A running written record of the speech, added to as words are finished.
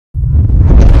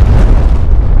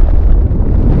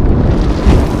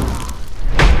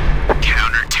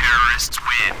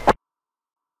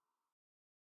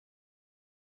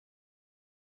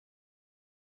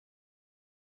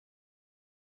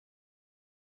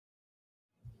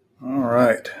All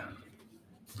right.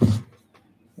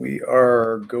 We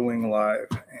are going live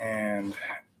and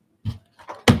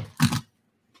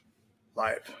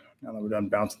live. Now that we're done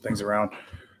bouncing things around.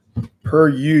 Per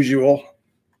usual,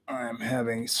 I'm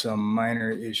having some minor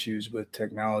issues with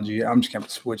technology. I'm just going to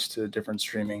switch to a different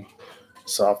streaming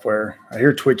software. I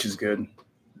hear Twitch is good,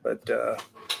 but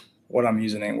what I'm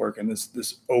using ain't working.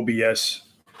 This OBS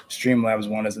Streamlabs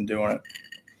one isn't doing it.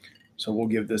 So we'll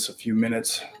give this a few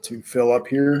minutes to fill up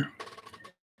here.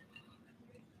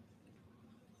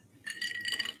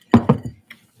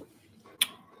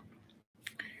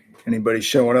 Anybody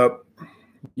showing up?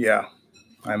 Yeah,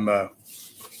 I'm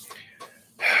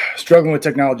struggling with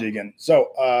technology again. So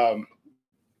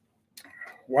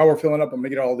while we're filling up, I'm going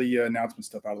to get all the announcement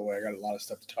stuff out of the way. I got a lot of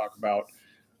stuff to talk about,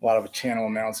 a lot of channel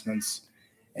announcements.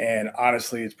 And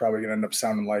honestly, it's probably going to end up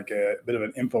sounding like a bit of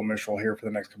an infomercial here for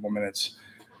the next couple of minutes.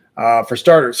 For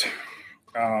starters,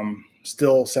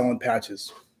 still selling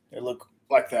patches. They look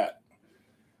like that.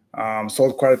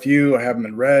 Sold quite a few. I have them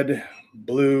in red,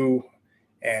 blue,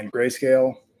 and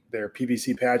grayscale. They're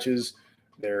PVC patches.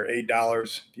 They're $8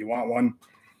 if you want one.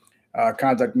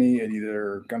 Contact me at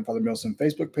either Gunfather Milsim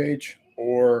Facebook page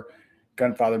or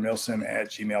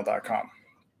gunfathermilsim@gmail.com.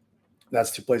 That's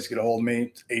two places to get a hold of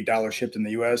me. It's $8 shipped in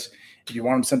the U.S. If you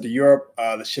want them sent to Europe,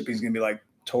 the shipping is going to be like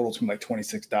total to like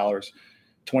 $26,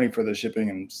 $20 for the shipping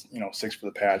and $6 for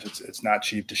the patch. It's not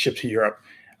cheap to ship to Europe.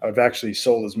 I've actually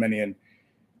sold as many in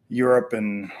Europe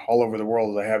and all over the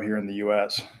world as I have here in the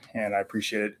U.S. And I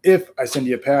appreciate it. If I send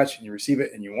you a patch and you receive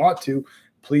it and you want to,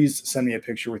 please send me a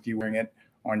picture with you wearing it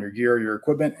on your gear or your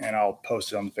equipment, and I'll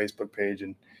post it on the Facebook page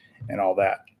and all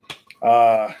that.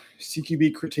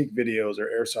 CQB critique videos or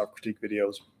Airsoft critique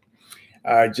videos.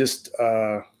 I just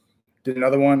did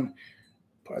another one.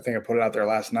 I think I put it out there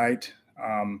last night.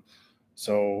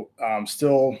 So I'm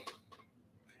still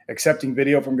accepting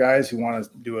video from guys who want to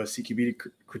do a CQB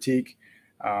critique.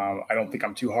 I don't think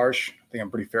I'm too harsh. I think I'm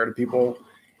pretty fair to people.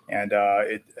 And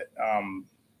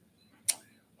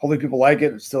hopefully people like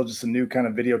it. It's still just a new kind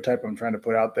of video type I'm trying to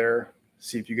put out there.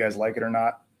 See if you guys like it or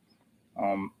not.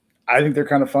 I think they're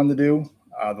kind of fun to do.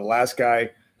 The last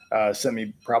guy sent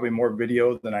me probably more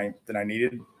video than I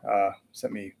needed.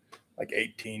 Sent me like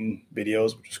 18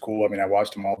 videos, which is cool. I mean, I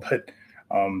watched them all, but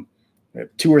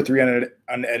 2 or 3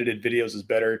 unedited videos is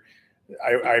better.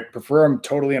 I prefer them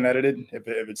totally unedited. If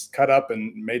it's cut up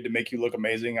and made to make you look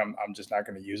amazing, I'm just not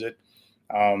going to use it.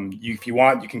 If you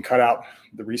want, you can cut out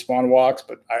the respawn walks,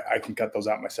 but I can cut those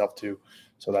out myself too.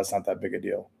 So that's not that big a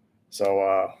deal.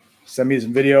 So send me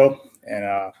some video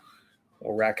and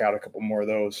we'll rack out a couple more of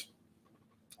those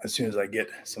as soon as I get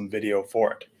some video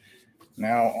for it.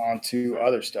 Now on to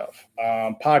other stuff.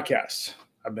 Podcasts.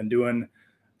 I've been doing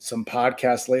some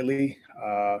podcasts lately.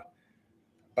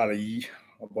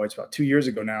 It's about 2 years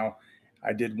ago now.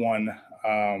 I did one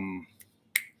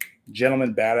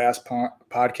Gentleman Badass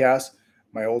podcast.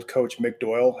 My old coach, Mick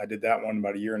Doyle, I did that one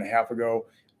about 1.5 years ago.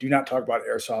 Do not talk about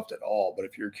Airsoft at all, but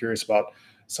if you're curious about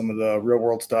some of the real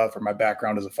world stuff or my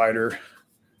background as a fighter,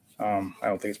 I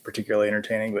don't think it's particularly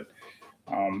entertaining, but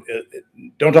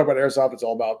don't talk about Airsoft. It's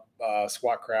all about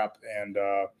SWAT crap and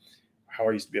how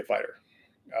I used to be a fighter.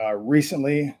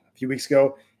 Recently, a few weeks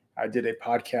ago, I did a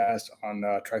podcast on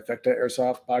Trifecta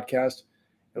Airsoft podcast.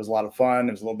 It was a lot of fun.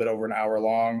 It was a little bit over an hour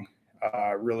long.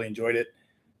 I really enjoyed it.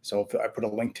 So I put a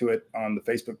link to it on the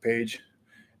Facebook page.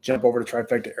 Jump over to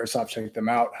Trifecta Airsoft, check them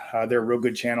out. They're a real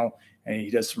good channel, and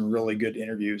he does some really good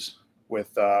interviews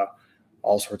with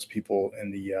all sorts of people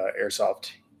in the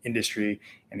Airsoft industry.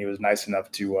 And he was nice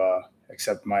enough to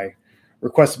accept my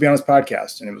request to be on his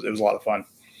podcast, and it was a lot of fun.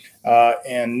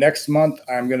 And next month,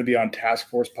 I'm going to be on Task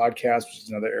Force Podcast, which is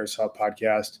another Airsoft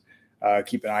podcast.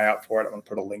 Keep an eye out for it. I'm going to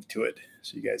put a link to it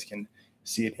so you guys can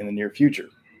see it in the near future.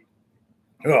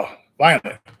 Oh,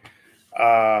 finally.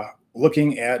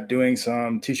 Looking at doing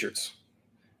some t-shirts.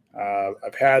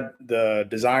 I've had the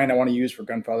design I want to use for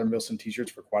Gunfather Milsim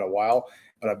t-shirts for quite a while,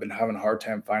 but I've been having a hard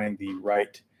time finding the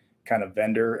right kind of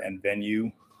vendor and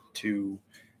venue to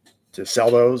sell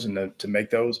those and to make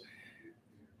those.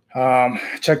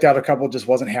 Checked out a couple, just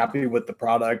wasn't happy with the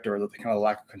product or the kind of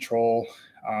lack of control.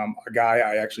 A guy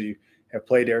I actually have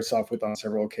played Airsoft with on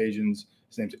several occasions.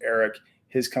 His name's Eric.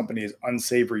 His company is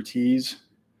Unsavory Tees.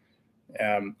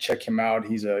 Check him out.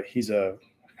 He's a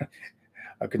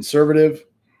conservative.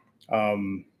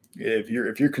 If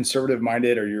you're conservative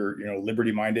minded or you're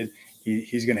liberty minded,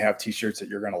 he's going to have t-shirts that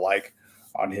you're going to like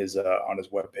on his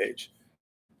webpage.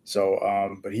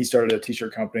 So, but he started a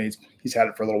t-shirt company. He's had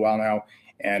it for a little while now.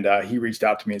 And he reached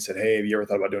out to me and said, "Hey, have you ever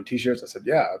thought about doing t-shirts?" I said,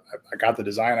 "Yeah, I got the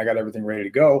design. I got everything ready to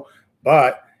go,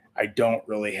 but I don't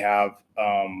really have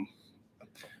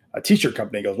a t-shirt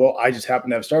company. He goes, well, I just happen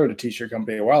to have started a t-shirt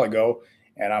company a while ago,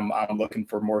 and I'm looking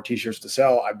for more t-shirts to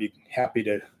sell. I'd be happy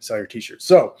to sell your t-shirts.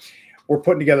 So we're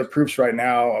putting together proofs right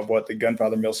now of what the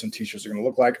Gunfather Milsim t-shirts are going to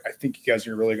look like. I think you guys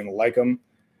are really going to like them.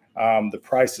 The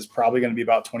price is probably going to be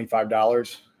about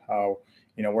 $25.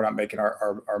 We're not making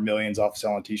our millions off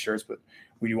selling t-shirts, but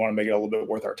we do want to make it a little bit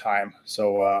worth our time.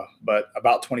 So, but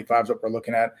about 25 is what we're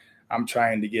looking at. I'm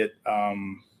trying to get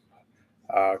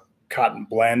cotton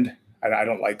blend. I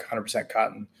don't like 100%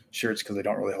 cotton shirts because they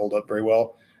don't really hold up very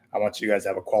well. I want you guys to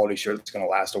have a quality shirt that's going to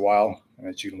last a while and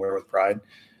that you can wear with pride.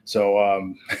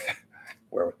 So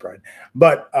wear with pride.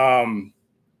 But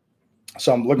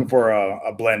so I'm looking for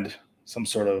a blend, some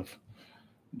sort of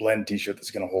blend t-shirt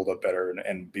that's going to hold up better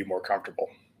and be more comfortable.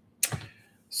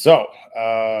 So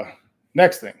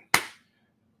next thing,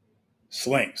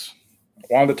 slings.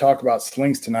 I wanted to talk about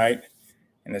slings tonight,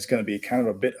 and it's going to be kind of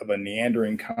a bit of a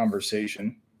meandering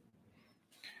conversation.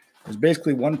 There's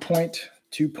basically 1 point,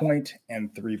 2 point,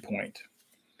 and 3 point.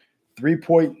 3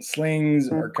 point slings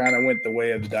are kind of went the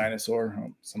way of the dinosaur.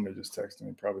 Oh, somebody just texted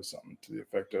me, probably something to the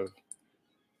effect of,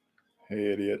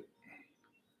 "Hey, idiot."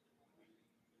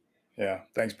 Yeah,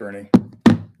 thanks, Bernie.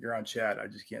 You're on chat. I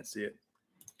just can't see it.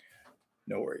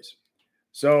 No worries.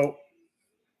 So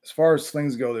as far as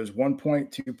slings go, there's 1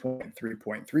 point, 2 point, 3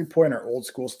 point. 3 point are old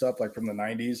school stuff like from the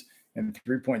 90s, and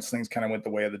 3 point slings kind of went the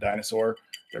way of the dinosaur.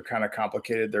 They're kind of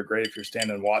complicated. They're great if you're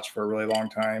standing and watch for a really long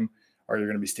time, or you're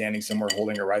going to be standing somewhere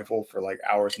holding a rifle for like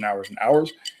hours and hours and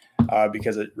hours,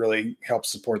 because it really helps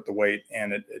support the weight,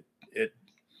 and it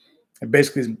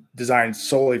basically is designed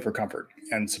solely for comfort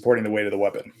and supporting the weight of the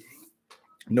weapon.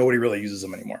 Nobody really uses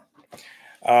them anymore.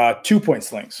 2 point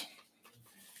slings.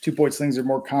 2 point slings are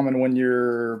more common when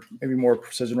you're maybe more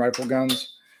precision rifle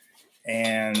guns.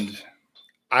 And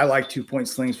I like 2 point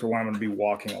slings for when I'm going to be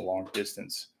walking a long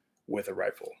distance with a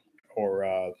rifle,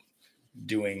 or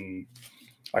doing,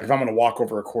 like if I'm going to walk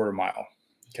over a quarter mile.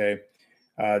 Okay.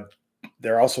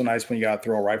 They're also nice when you got to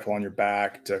throw a rifle on your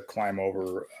back to climb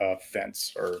over a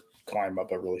fence or climb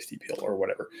up a really steep hill or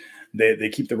whatever. They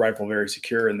keep the rifle very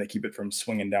secure, and they keep it from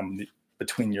swinging down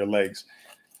between your legs.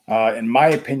 In my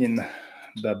opinion,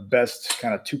 the best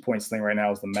kind of 2 point sling right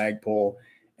now is the Magpul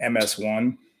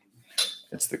MS1.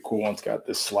 It's the cool one. It's got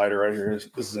this slider right here.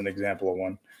 This is an example of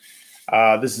one.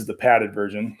 This is the padded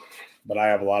version, but I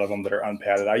have a lot of them that are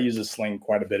unpadded. I use this sling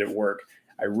quite a bit at work.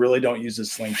 I really don't use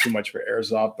this sling too much for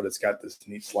airsoft, but it's got this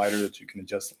neat slider that you can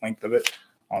adjust the length of it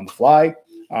on the fly.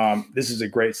 This is a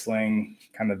great sling,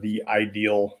 kind of the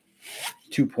ideal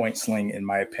 2 point sling in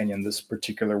my opinion. This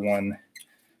particular one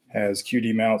has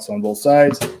QD mounts on both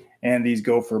sides, and these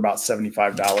go for about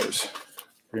 $75,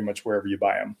 pretty much wherever you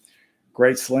buy them.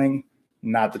 Great sling,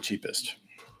 not the cheapest.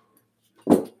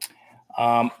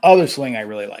 Other sling I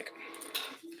really like,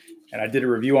 and I did a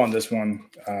review on this one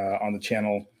on the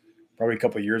channel probably a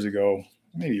couple of years ago,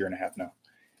 maybe a year and a half now.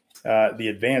 The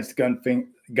Advanced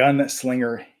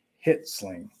Gunslinger Hit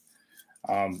Sling.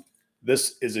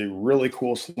 This is a really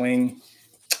cool sling.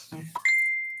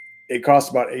 It costs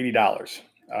about $80.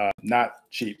 Not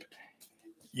cheap.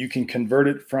 You can convert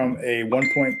it from a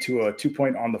 1 point to a 2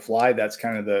 point on the fly. That's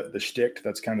kind of the shtick.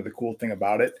 That's kind of the cool thing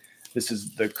about it. This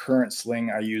is the current sling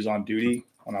I use on duty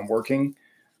when I'm working.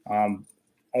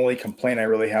 Only complaint I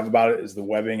really have about it is the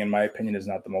webbing, in my opinion, is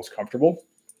not the most comfortable.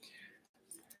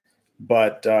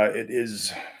 But it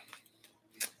is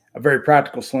a very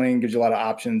practical sling. Gives you a lot of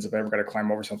options. If I ever got to climb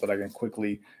over something, I can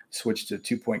quickly switch to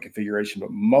 2 point configuration.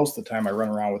 But most of the time I run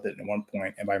around with it in 1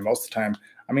 point. And by most of the time,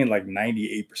 I mean like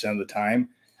 98% of the time,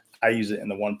 I use it in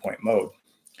the 1 point mode.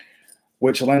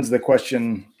 Which lends the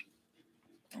question,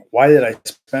 why did I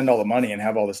spend all the money and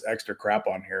have all this extra crap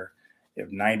on here if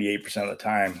 98% of the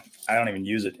time I don't even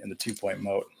use it in the 2 point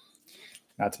mode?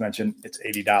 Not to mention it's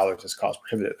 $80. It's cost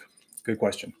prohibitive. Good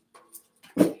question.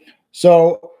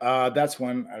 So that's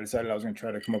when I decided I was going to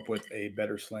try to come up with a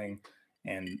better sling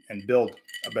and build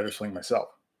a better sling myself.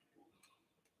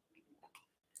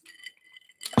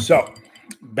 So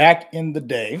back in the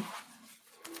day,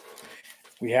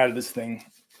 we had this thing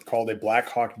called a Black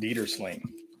Hawk Dieter sling.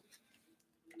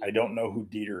 I don't know who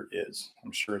Dieter is.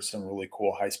 I'm sure it's some really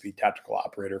cool high-speed tactical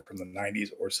operator from the 90s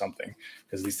or something,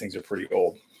 because these things are pretty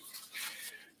old.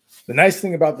 The nice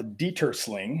thing about the Dieter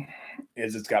sling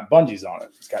is it's got bungees on it.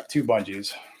 It's got 2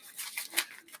 bungees,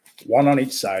 one on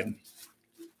each side.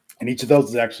 And each of those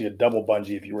is actually a double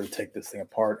bungee if you were to take this thing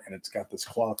apart, and it's got this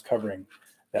cloth covering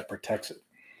that protects it.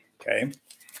 Okay.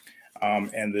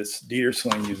 And this Dieter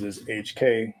sling uses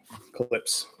HK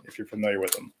clips, if you're familiar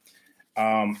with them.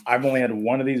 I've only had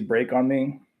one of these break on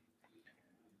me.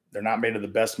 They're not made of the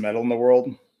best metal in the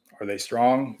world. Are they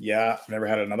strong? Yeah. I've never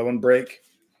had another one break.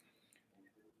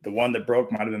 The one that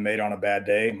broke might have been made on a bad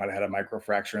day, might have had a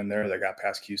microfracture in there that got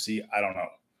past QC. I don't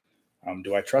know.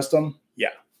 Do I trust them?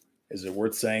 Yeah. Is it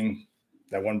worth saying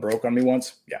that one broke on me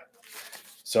once? Yeah.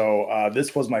 So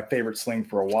this was my favorite sling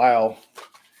for a while.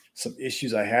 Some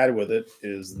issues I had with it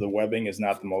is the webbing is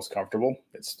not the most comfortable.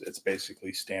 It's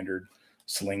basically standard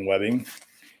sling webbing,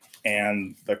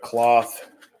 and the cloth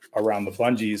around the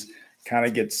bungees kind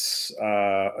of gets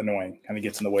annoying, kind of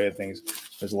gets in the way of things.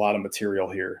 There's a lot of material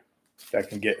here that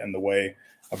can get in the way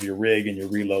of your rig and your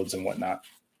reloads and whatnot.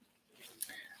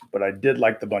 But I did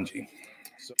like the bungee.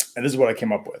 And this is what I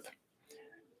came up with.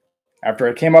 After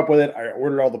I came up with it, I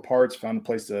ordered all the parts, found a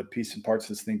place to piece some parts of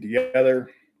this thing together.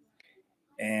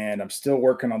 And I'm still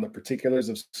working on the particulars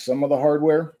of some of the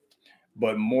hardware,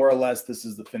 but more or less, this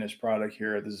is the finished product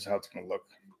here. This is how it's going to look.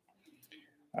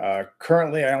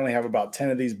 Currently, I only have about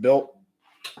 10 of these built.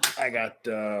 I got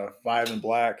 5 in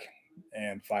black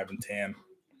and 5 in tan.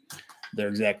 They're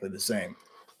exactly the same.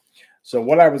 So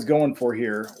what I was going for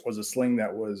here was a sling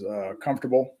that was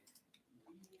comfortable.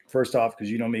 First off,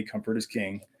 because you know me, comfort is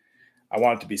king. I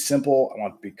want it to be simple. I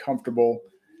want it to be comfortable.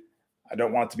 I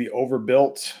don't want it to be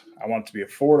overbuilt. I want it to be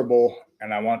affordable,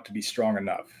 and I want it to be strong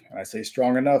enough. And I say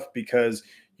strong enough because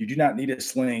you do not need a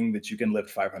sling that you can lift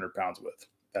 500 pounds with.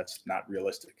 That's not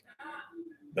realistic.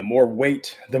 The more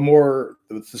weight,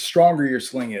 the stronger your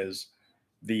sling is,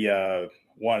 the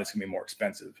one, it's gonna be more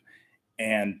expensive.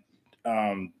 And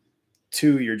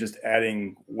 2, you're just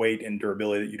adding weight and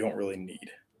durability that you don't really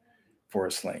need for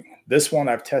a sling. This one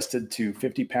I've tested to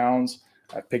 50 pounds.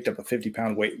 I've picked up a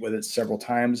 50-pound weight with it several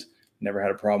times. Never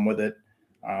had a problem with it.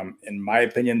 In my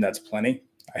opinion, that's plenty.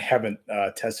 I haven't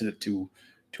tested it to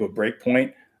a break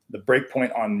point. The break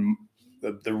point on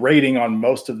the rating on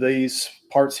most of these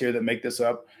parts here that make this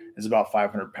up is about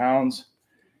 500 pounds.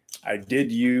 I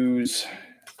did use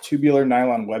tubular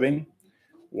nylon webbing.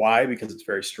 Why? Because it's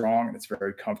very strong and it's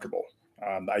very comfortable.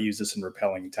 I use this in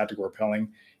rappelling, tactical rappelling.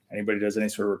 Anybody who does any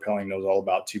sort of rappelling knows all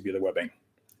about tubular webbing.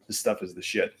 This stuff is the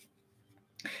shit.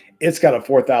 It's got a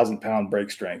 4,000-pound break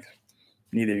strength.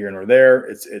 Neither here nor there.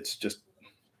 It's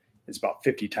about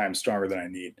 50 times stronger than I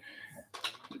need.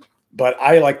 But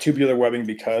I like tubular webbing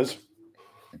because,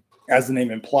 as the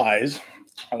name implies,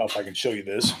 I don't know if I can show you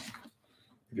this,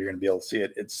 if you're going to be able to see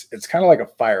it. It's kind of like a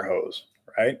fire hose,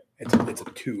 right? It's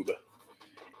a tube,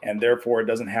 and therefore it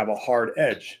doesn't have a hard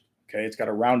edge. Okay, it's got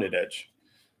a rounded edge.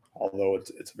 Although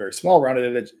it's a very small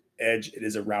rounded edge, it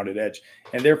is a rounded edge,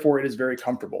 and therefore it is very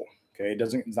comfortable. Okay,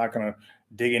 it's not going to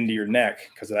dig into your neck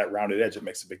because of that rounded edge. It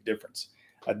makes a big difference.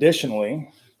 Additionally,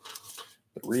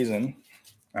 the reason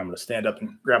I'm going to stand up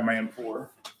and grab my M4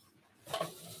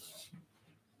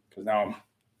 because now I'm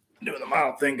doing the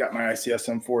mild thing. Got my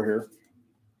ICS M4 here.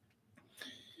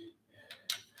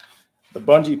 The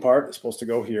bungee part is supposed to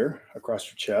go here across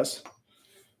your chest.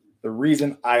 The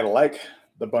reason I like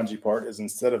the bungee part is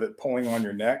instead of it pulling on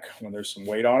your neck when there's some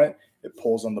weight on it, it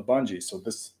pulls on the bungee. So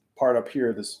this part up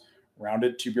here, this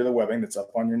rounded tubular webbing that's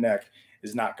up on your neck,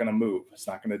 is not going to move. It's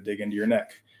not going to dig into your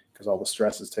neck because all the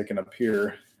stress is taken up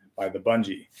here by the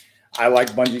bungee. I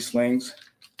like bungee slings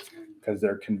because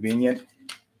they're convenient.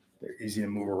 They're easy to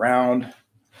move around.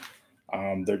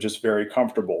 They're just very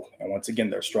comfortable. And once again,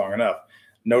 they're strong enough.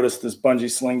 Notice this bungee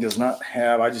sling does not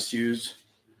have, I just used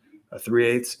a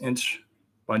 3/8 inch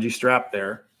bungee strap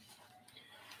there.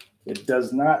 It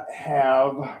does not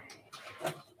have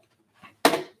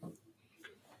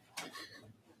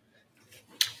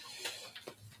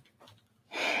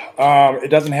it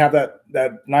doesn't have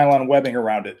that nylon webbing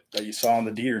around it that you saw on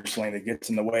the Dieter sling that gets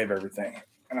in the way of everything.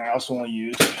 And I also only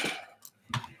used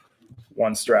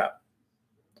one strap.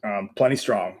 Plenty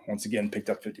strong. Once again,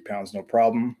 picked up 50 pounds, no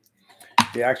problem.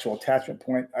 The actual attachment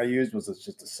point I used was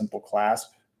just a simple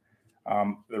clasp.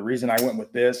 The reason I went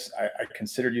with this, I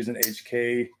considered using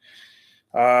HK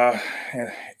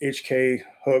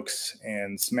hooks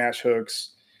and smash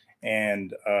hooks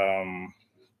and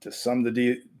to some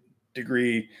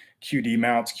degree QD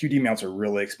mounts. QD mounts are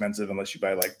really expensive unless you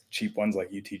buy like cheap ones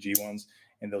like UTG ones,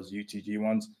 and those UTG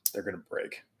ones, they're going to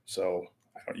break. So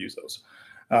I don't use those.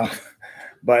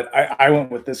 But I went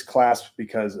with this clasp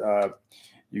because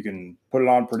you can put it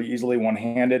on pretty easily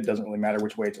one-handed. Doesn't really matter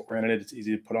which way it's oriented. It's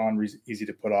easy to put on, easy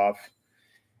to put off.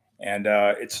 And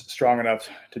it's strong enough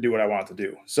to do what I want it to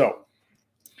do. So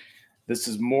this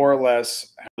is more or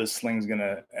less how this sling's going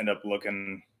to end up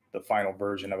looking, the final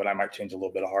version of it. I might change a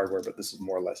little bit of hardware, but this is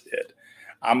more or less it.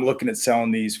 I'm looking at selling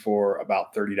these for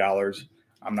about $30.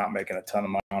 I'm not making a ton of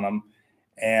money on them.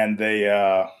 And they,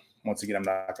 once again,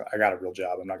 I got a real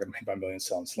job. I'm not going to make my millions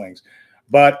selling slings.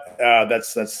 But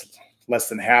that's less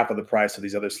than half of the price of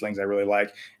these other slings I really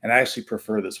like. And I actually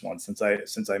prefer this one since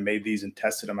I made these and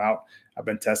tested them out. I've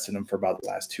been testing them for about the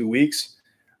last 2 weeks.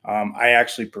 I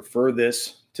actually prefer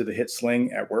this to the hit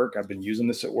sling at work. I've been using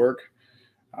this at work,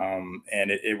 and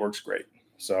it works great.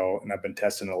 So, and I've been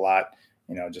testing it a lot,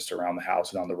 just around the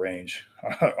house and on the range,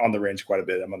 on the range quite a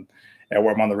bit. I'm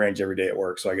on the range every day at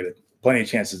work, so I get plenty of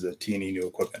chances to T&E new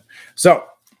equipment. So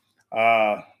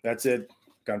that's it.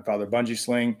 Gunfather bungee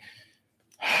sling.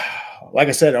 Like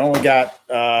I said, I only got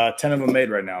 10 of them made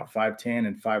right now, 5 tan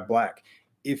and 5 black.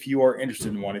 If you are interested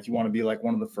in one, if you want to be like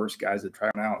one of the first guys to try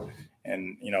them out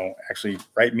and, actually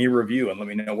write me a review and let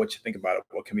me know what you think about it,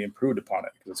 what can be improved upon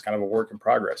it, because it's kind of a work in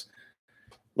progress.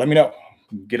 Let me know.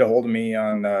 Get a hold of me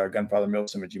on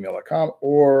gunfathermilsim@gmail.com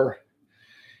or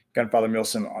Gunfather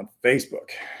Milsim on Facebook.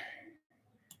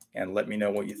 And let me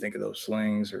know what you think of those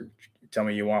slings, or tell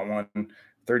me you want one,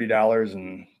 $30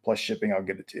 and plus shipping, I'll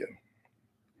get it to you.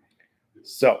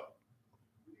 So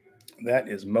that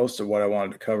is most of what I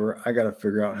wanted to cover. I got to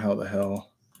figure out how the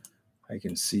hell I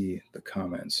can see the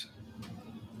comments.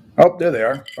 Oh, there they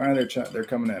are. Finally, they're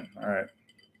coming in. All right.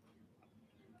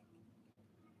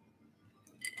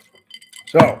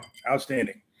 So,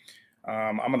 outstanding.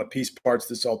 I'm going to piece parts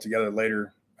this all together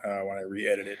later when I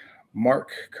re-edit it.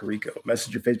 Mark Carico,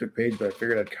 message your Facebook page, but I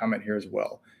figured I'd comment here as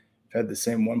well. I've had the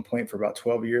same 1 point for about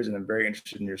 12 years, and I'm very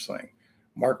interested in your sling.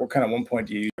 Mark, what kind of 1 point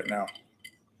do you use right now?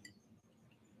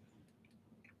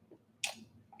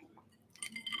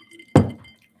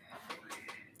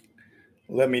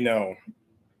 Let me know.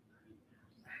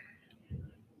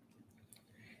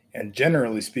 And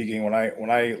generally speaking, when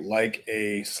I like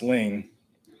a sling,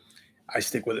 I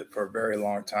stick with it for a very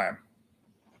long time.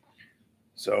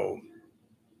 So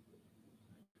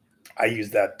I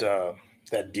used that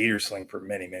Dieter sling for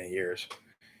many, many years,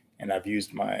 and I've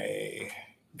used my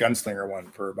gunslinger one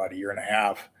for about 1.5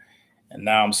 years, and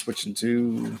now I'm switching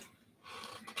to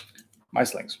my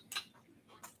slings.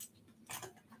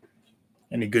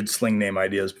 Any good sling name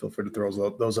ideas, feel free to throw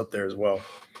those up there as well.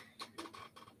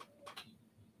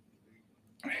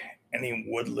 Any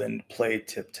Woodland play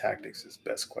tip tactics is the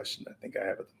best question I think I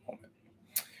have at the moment.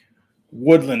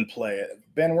 Woodland play.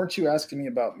 Ben, weren't you asking me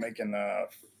about making a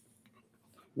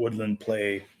Woodland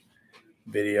play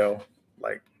video,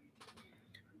 like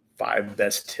 5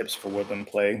 best tips for Woodland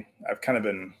play? I've kind of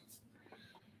been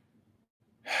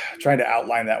trying to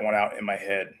outline that one out in my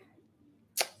head,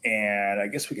 and I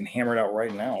guess we can hammer it out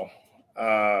right now,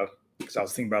 because I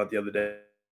was thinking about it the other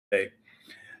day.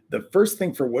 The first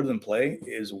thing for Woodland play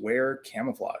is wear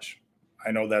camouflage.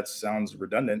 I know that sounds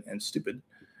redundant and stupid,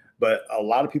 but a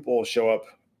lot of people show up,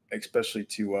 especially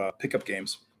to pickup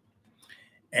games,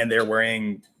 and they're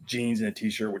wearing jeans and a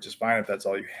t-shirt, which is fine if that's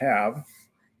all you have.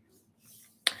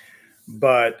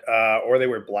 But or they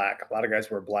wear black. A lot of guys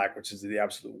wear black, which is the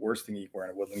absolute worst thing you can wear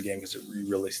in a Woodland game because you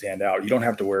really stand out. You don't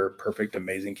have to wear perfect,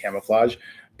 amazing camouflage,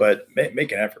 but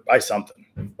make an effort. Buy something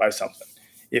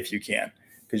if you can,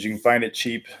 because you can find it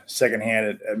cheap,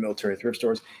 secondhand at military thrift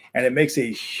stores, and it makes a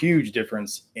huge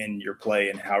difference in your play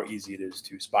and how easy it is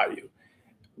to spot you.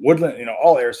 Woodland,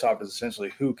 all airsoft is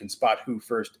essentially who can spot who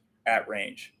first at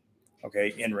range,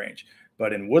 okay, in range.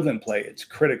 But in Woodland play, it's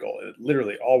critical.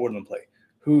 Literally all Woodland play,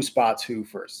 who spots who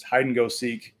first. Hide and go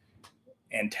seek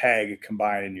and tag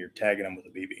combined, and you're tagging them with a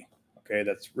BB. Okay,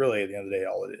 that's really at the end of the day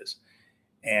all it is.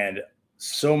 And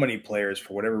so many players,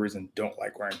 for whatever reason, don't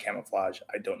like wearing camouflage.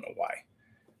 I don't know why,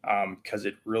 because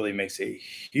it really makes a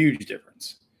huge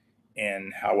difference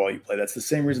in how well you play. That's the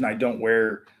same reason I don't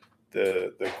wear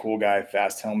the cool guy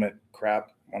fast helmet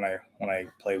crap when I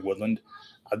play Woodland.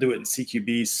 I'll do it in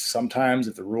CQB sometimes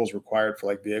if the rules required for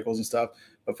like vehicles and stuff.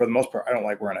 But for the most part, I don't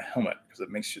like wearing a helmet because it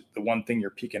makes you, the one thing you're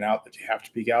peeking out that you have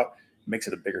to peek out, makes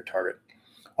it a bigger target.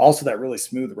 Also, that really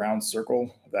smooth round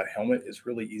circle of that helmet is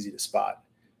really easy to spot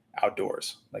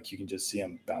outdoors. Like you can just see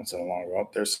them bouncing along. Well,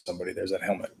 there's somebody, there's that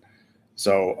helmet.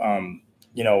 So,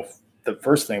 the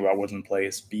first thing about Woodland play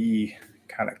is be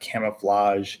kind of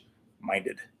camouflage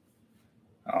minded.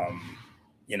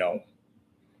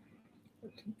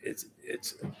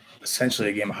 It's essentially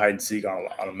a game of hide and seek on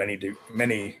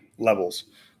many levels.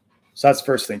 So that's the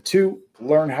first thing. 2,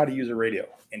 learn how to use a radio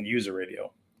and use a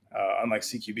radio. Unlike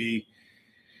CQB,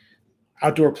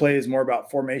 outdoor play is more about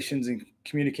formations and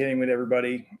communicating with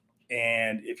everybody.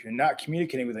 And if you're not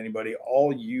communicating with anybody,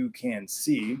 all you can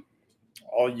see,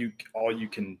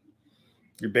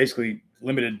 you're basically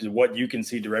limited to what you can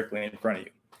see directly in front of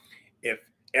you. If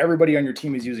everybody on your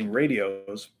team is using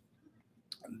radios,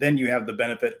 then you have the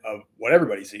benefit of what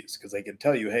everybody sees, because they can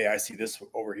tell you, hey, I see this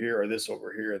over here, or this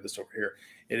over here, or this over here.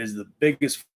 It is the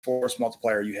biggest force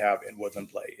multiplier you have in woodland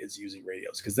play, is using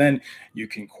radios, because then you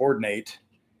can coordinate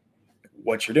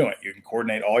what you're doing. You can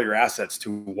coordinate all your assets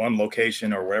to one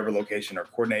location or whatever location, or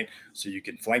coordinate so you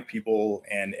can flank people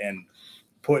and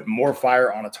put more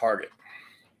fire on a target,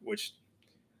 which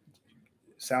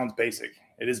sounds basic.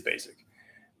 It is basic.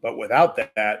 But without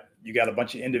that, you got a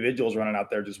bunch of individuals running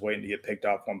out there just waiting to get picked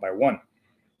off one by one.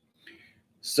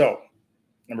 So,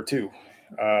 number 2,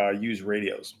 use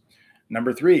radios.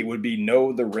 Number 3 would be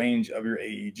know the range of your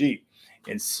AEG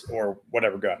or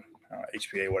whatever gun,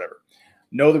 HPA, whatever.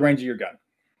 Know the range of your gun.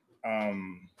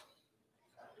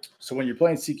 So when you're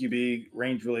playing CQB,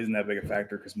 range really isn't that big a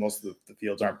factor, because most of the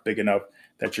fields aren't big enough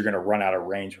that you're going to run out of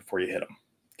range before you hit them.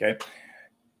 Okay.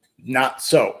 Not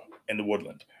so in the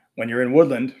woodland. When you're in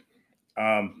woodland,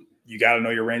 you got to know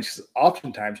your range, because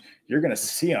oftentimes you're going to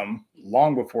see them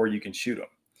long before you can shoot them.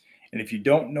 And if you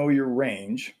don't know your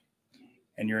range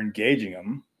and you're engaging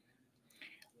them,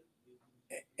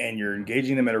 and you're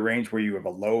engaging them at a range where you have a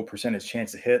low percentage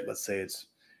chance to hit, let's say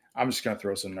I'm just going to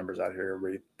throw some numbers out here.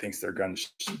 Everybody thinks their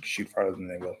guns shoot farther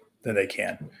than they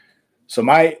can. So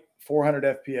my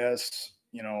 400 FPS,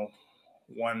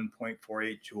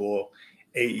 1.48 joule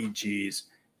AEGs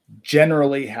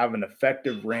generally have an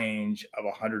effective range of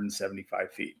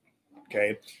 175 feet.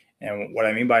 Okay. And what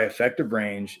I mean by effective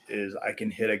range is I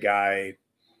can hit a guy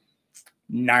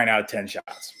 9 out of 10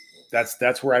 shots.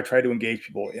 That's where I try to engage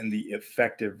people, in the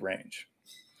effective range.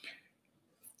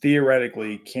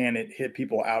 Theoretically, can it hit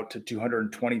people out to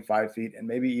 225 feet and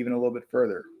maybe even a little bit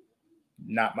further?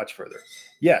 Not much further.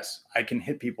 Yes, I can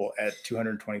hit people at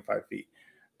 225 feet,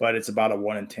 but it's about a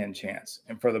 1 in 10 chance.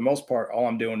 And for the most part, all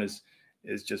I'm doing is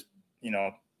just,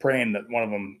 praying that one of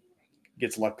them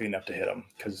gets lucky enough to hit them,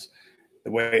 because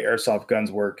the way airsoft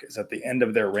guns work is at the end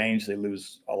of their range, they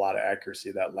lose a lot of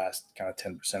accuracy, that last kind of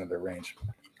 10% of their range,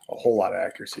 a whole lot of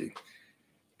accuracy,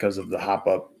 because of the hop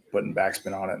up, putting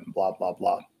backspin on it, and blah, blah,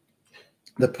 blah.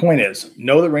 The point is,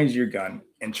 know the range of your gun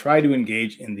and try to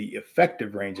engage in the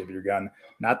effective range of your gun,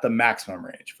 not the maximum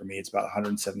range. For me, it's about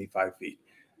 175 feet.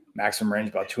 Maximum range,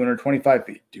 about 225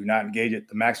 feet. Do not engage at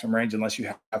the maximum range unless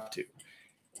you have to,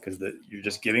 because you're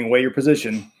just giving away your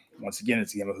position. Once again,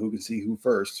 it's a game of who can see who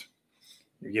first.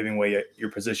 You're giving away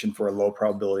your position for a low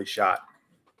probability shot.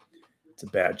 It's a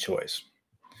bad choice.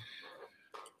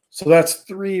 So that's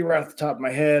 3 right off the top of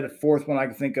my head. A 4th one I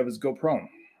can think of is go prone.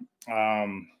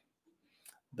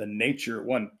 The nature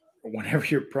whenever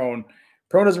you're prone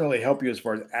doesn't really help you as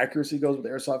far as accuracy goes with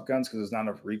airsoft guns, because there's not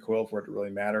enough recoil for it to really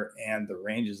matter, and the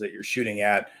ranges that you're shooting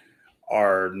at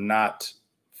are not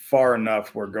far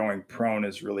enough where going prone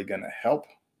is really going to help.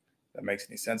 If that makes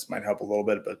any sense. Might help a little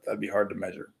bit, but that'd be hard to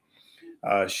measure.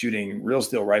 Shooting real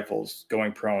steel rifles,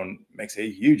 going prone makes a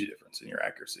huge difference in your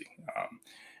accuracy.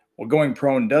 What going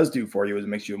prone does do for you is it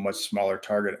makes you a much smaller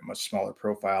target, a much smaller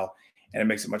profile, and it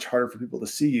makes it much harder for people to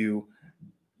see you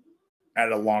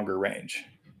at a longer range.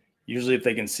 Usually if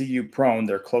they can see you prone,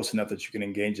 they're close enough that you can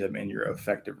engage them in your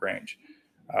effective range.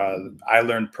 I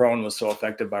learned prone was so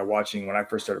effective by watching. When I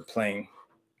first started playing,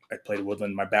 I played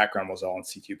Woodland. My background was all in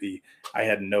CQB. I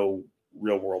had no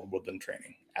real world Woodland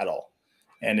training at all.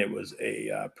 And it was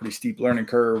a pretty steep learning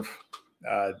curve.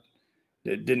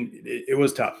 It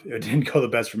was tough. It didn't go the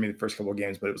best for me the first couple of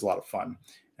games, but it was a lot of fun.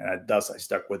 And thus I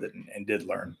stuck with it and did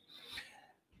learn.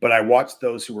 But I watched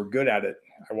those who were good at it.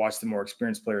 I watched the more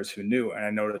experienced players who knew. And I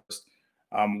noticed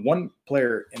one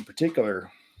player in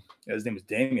particular, his name was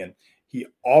Damien. He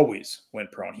always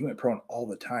went prone. He went prone all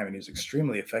the time, and he was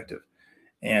extremely effective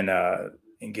and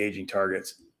engaging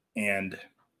targets. And,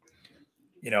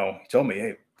 he told me,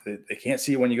 hey, they can't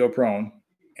see you when you go prone.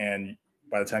 And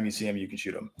by the time you see them, you can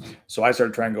shoot them. So I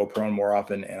started trying to go prone more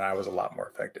often, and I was a lot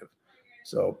more effective.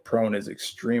 So prone is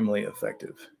extremely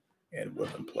effective in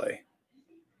woodland play.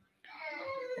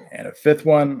 And a 5th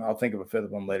one, I'll think of a 5th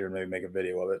one later, maybe make a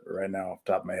video of it. But right now, off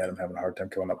the top of my head, I'm having a hard time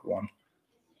coming up with one.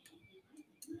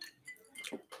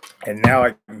 And now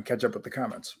I can catch up with the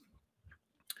comments.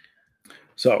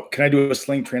 So can I do a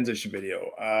sling transition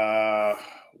video?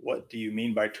 What do you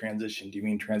mean by transition? Do you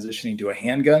mean transitioning to a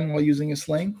handgun while using a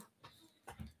sling?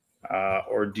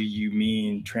 Or do you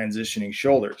mean transitioning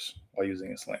shoulders while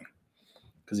using a sling?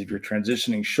 Because if you're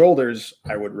transitioning shoulders,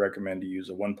 I would recommend to use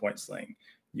a 1-point sling.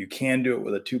 You can do it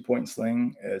with a 2-point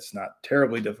sling. It's not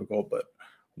terribly difficult, but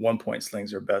 1-point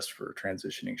slings are best for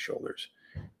transitioning shoulders,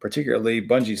 particularly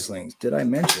bungee slings. Did I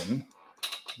mention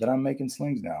that I'm making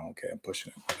slings now? Okay, I'm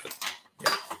pushing it.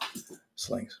 Yeah,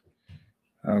 slings.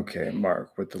 Okay,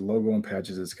 Mark, with the logo and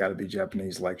patches, it's got to be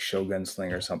Japanese, like Shogun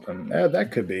Sling or something. Yeah,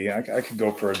 that could be. I could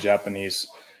go for a Japanese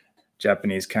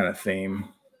kind of theme.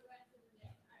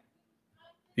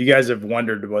 You guys have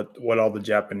wondered what all the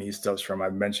Japanese stuff's from.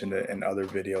 I've mentioned it in other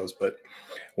videos, but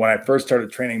when I first started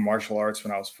training martial arts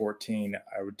when I was 14,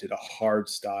 I did a hard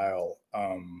style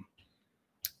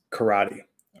karate,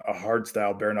 a hard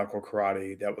style bare knuckle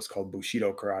karate that was called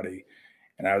Bushido karate.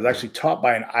 And I was actually taught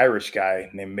by an Irish guy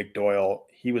named Mick Doyle.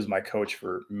 He was my coach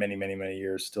for many, many, many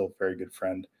years, still a very good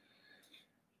friend.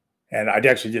 And I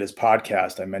actually did his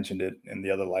podcast. I mentioned it in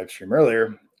the other live stream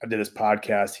earlier. I did his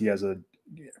podcast. He has a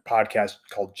podcast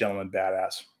called Gentleman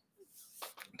Badass.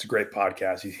 It's a great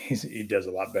podcast. He does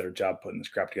a lot better job putting this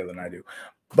crap together than I do.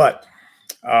 But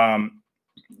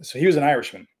so he was an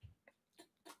Irishman,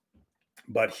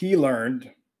 but he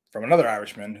learned from another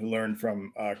Irishman who learned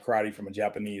from karate from a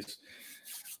Japanese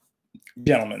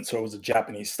gentleman. So it was a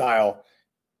Japanese style,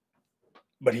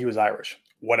 but he was Irish.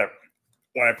 Whatever.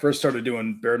 When I first started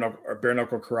doing bare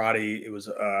knuckle karate, it was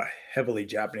heavily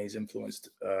Japanese influenced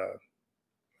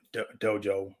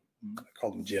dojo. I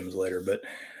called them gyms later, but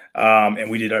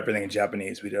and we did everything in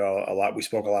Japanese. We did a lot. We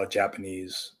spoke a lot of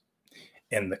Japanese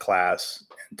in the class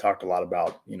and talked a lot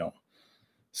about,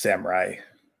 samurai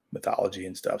mythology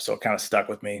and stuff. So it kind of stuck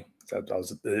with me. I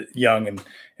was at the young and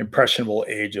impressionable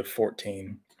age of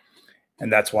 14.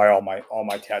 And that's why all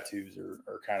my tattoos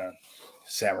are kind of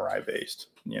samurai based,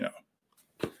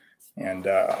 And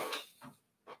I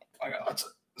got lots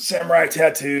of samurai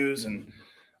tattoos, and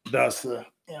thus the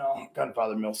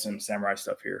Gunfather Milsim samurai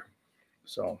stuff here.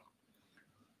 So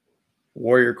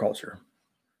warrior culture.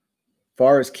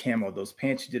 Far as camo, those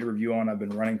pants you did a review on, I've been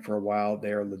running for a while.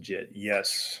 They are legit.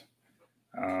 Yes.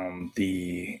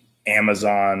 The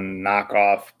Amazon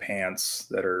knockoff pants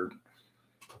that are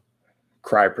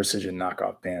Cry Precision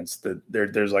knockoff pants.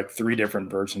 There's like 3 different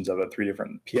versions of it. 3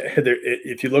 different.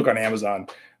 If you look on Amazon,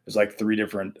 there's like 3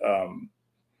 different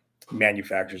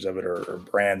manufacturers of it or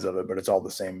brands of it, but it's all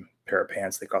the same pair of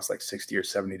pants. They cost like $60 or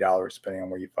 $70 depending on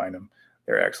where you find them.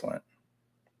 They're excellent.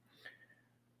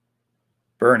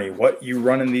 Bernie, what you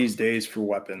running these days for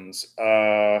weapons?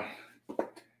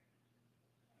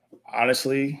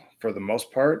 Honestly, for the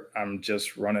most part, I'm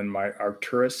just running my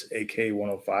Arcturus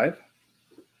AK-105,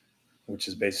 which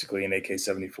is basically an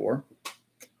AK-74.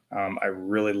 I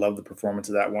really love the performance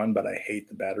of that one, but I hate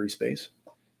the battery space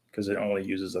because it only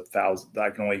uses 1,000.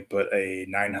 I can only put a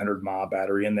 900 mAh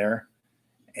battery in there,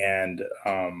 and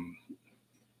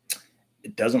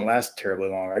it doesn't last terribly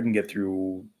long. I can get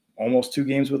through almost 2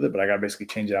 games with it, but I got to basically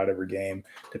change it out every game,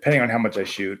 depending on how much I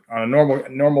shoot. On a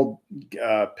normal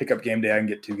pickup game day, I can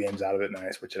get 2 games out of it, and then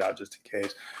I switch it out just in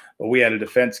case. But we had a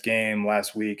defense game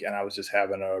last week, and I was just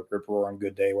having a rip roaring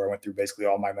good day where I went through basically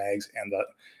all my mags and the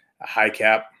high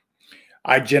cap.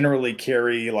 I generally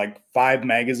carry like 5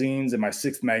 magazines, and my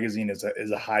 6th magazine is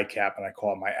a high cap, and I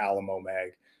call it my Alamo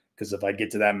mag, because if I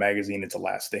get to that magazine, it's a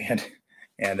last stand.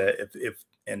 And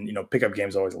pickup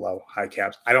games always allow high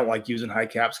caps. I don't like using high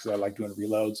caps because I like doing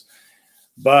reloads.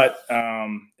 But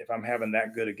if I'm having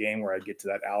that good a game where I get to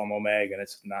that Alamo mag, and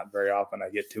it's not very often I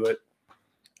get to it,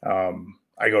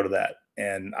 I go to that.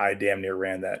 And I damn near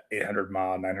ran that 800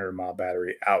 mAh, 900 mAh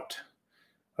battery out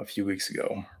a few weeks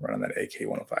ago, running that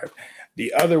AK-105.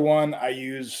 The other one I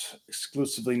use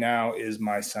exclusively now is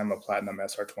my Sima Platinum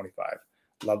SR25.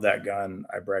 Love that gun.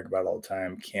 I brag about it all the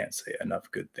time. Can't say enough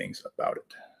good things about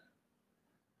it.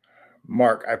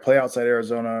 Mark, I play outside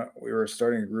Arizona. We were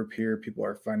starting a group here. People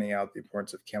are finding out the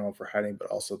importance of camo for hiding, but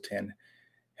also tan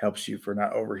helps you for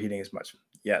not overheating as much.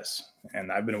 Yes.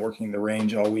 And I've been working the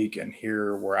range all week, and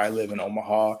here where I live in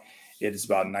Omaha, it is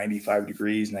about 95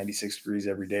 degrees, 96 degrees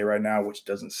every day right now, which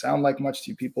doesn't sound like much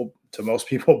to most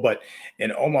people, but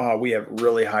in Omaha, we have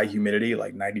really high humidity,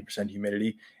 like 90%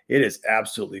 humidity. It is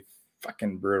absolutely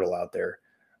fucking brutal out there.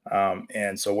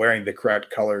 And so wearing the correct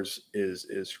colors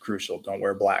is crucial. Don't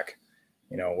wear black.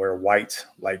 Wear white,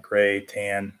 light gray,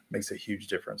 tan. Makes a huge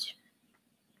difference.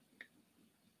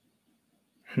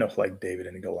 No, like David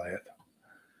and Goliath.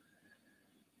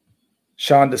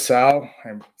 Sean DeSalle,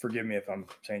 and forgive me if I'm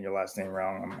saying your last name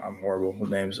wrong. I'm horrible with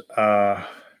names. I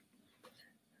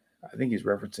think he's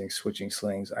referencing switching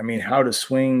slings. I mean, how to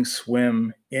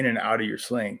swim in and out of your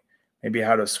sling. Maybe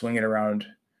how to swing it around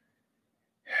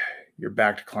your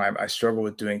back to climb. I struggle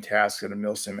with doing tasks at a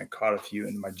Milsim and caught a few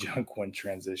in my junk when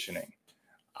transitioning.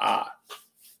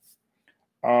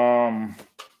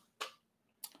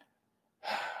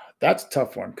 That's a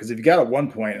tough one, because if you got a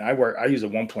 1 point, and I use a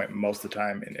 1 point most of the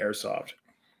time in Airsoft,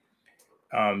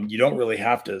 you don't really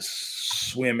have to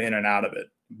swim in and out of it.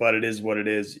 but it is what it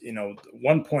is. You know,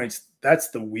 1 points, that's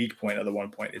the weak point of the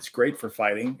 1 point. It's great for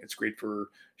fighting. It's great for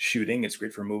shooting. It's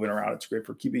great for moving around. It's great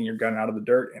for keeping your gun out of the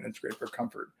dirt, and it's great for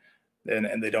comfort.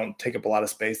 And they don't take up a lot of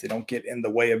space. They don't get in the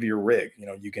way of your rig. You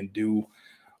know, you can do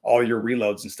all your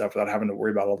reloads and stuff without having to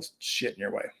worry about all this shit in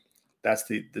your way. That's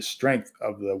the strength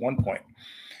of the 1 point.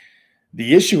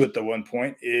 The issue with the 1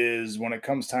 point is when it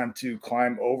comes time to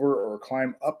climb over or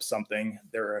climb up something,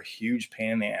 they're a huge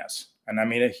pain in the ass. And I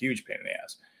mean a huge pain in the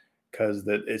ass, because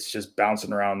it's just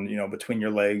bouncing around, you know, between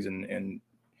your legs and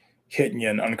hitting you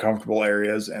in uncomfortable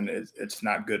areas, and it's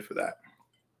not good for that.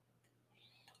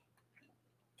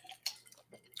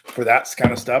 For that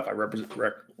kind of stuff, I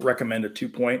recommend a 2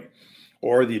 point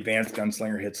or the advanced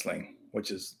gunslinger hit sling,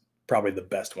 which is probably the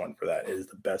best one for that. It is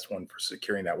the best one for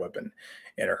securing that weapon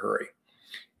in a hurry.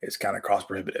 It's kind of cost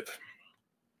prohibitive.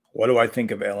 What do I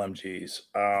think of LMGs?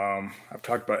 I've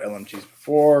talked about LMGs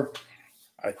before.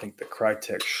 I think the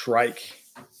Crytek Shrike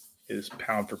is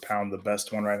pound for pound the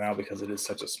best one right now because it is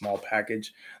such a small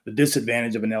package. The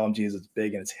disadvantage of an LMG is it's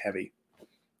big and it's heavy.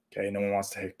 Okay, no one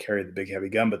wants to carry the big heavy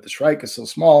gun, but the Shrike is so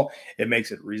small, it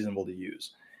makes it reasonable to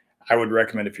use. I would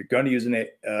recommend, if you're going to use an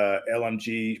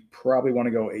LMG, probably want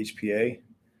to go HPA.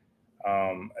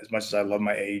 As much as I love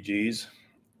my AEGs,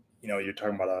 you know, you're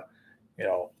talking about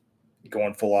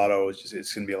going full auto. It's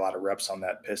going to be a lot of reps on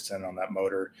that piston, on that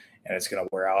motor, and it's going to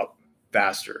wear out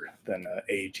faster than an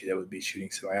AEG that would be shooting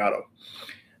semi-auto.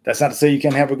 That's not to say you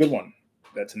can't have a good one.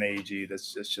 That's an AEG.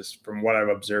 That's just from what I've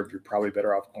observed, you're probably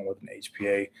better off going with an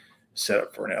HPA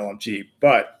setup for an LMG.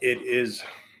 But it is,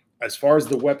 as far as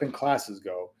the weapon classes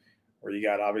go, where you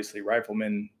got obviously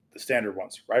rifleman, the standard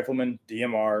ones, rifleman,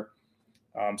 DMR,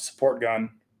 support gun,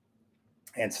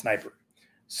 and sniper.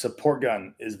 Support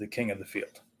gun is the king of the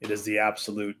field. It is the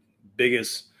absolute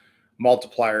biggest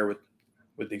multiplier,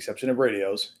 with the exception of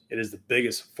radios. It is the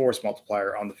biggest force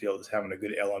multiplier on the field, is having a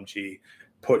good LMG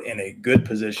put in a good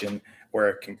position where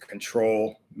it can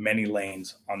control many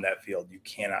lanes on that field. You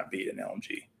cannot beat an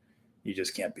LMG. You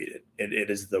just can't beat it.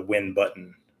 It is the win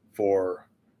button for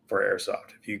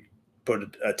Airsoft. If you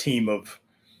put a team of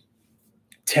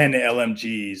 10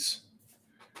 LMGs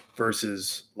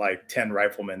versus like 10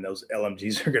 riflemen, those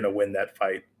LMGs are going to win that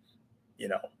fight,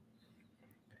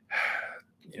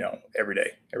 every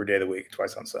day of the week,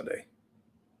 twice on Sunday.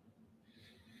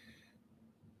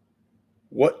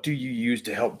 What do you use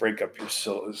to help break up your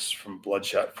silhouette? From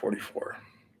Bloodshot 44.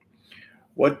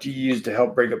 What do you use to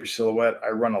help break up your silhouette? I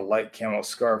run a light camo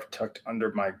scarf tucked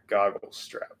under my goggle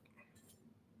strap.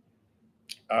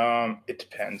 It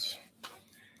depends.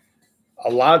 A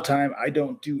lot of time, I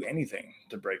don't do anything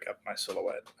to break up my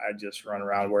silhouette. I just run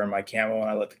around wearing my camo, and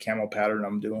I let the camo pattern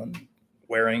I'm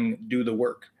do the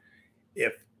work.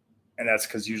 And that's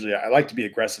because usually I like to be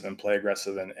aggressive and play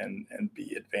aggressive and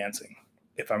be advancing.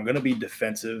 If I'm going to be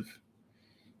defensive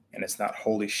and it's not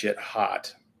holy shit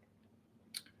hot,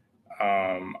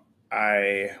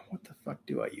 what the fuck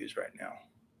do I use right now?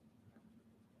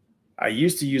 I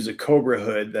used to use a Cobra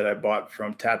hood that I bought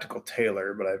from Tactical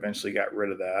Tailor, but I eventually got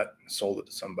rid of that and sold it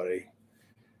to somebody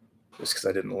just because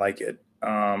I didn't like it.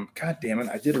 God damn it.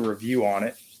 I did a review on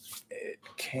it. It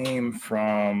came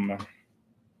from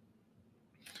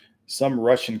some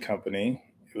Russian company.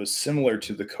 It was similar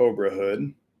to the Cobra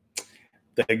hood.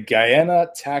 The Guyana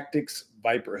Tactics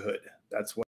Viper hood.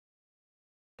 That's what.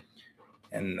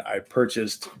 And I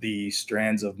purchased the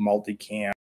strands of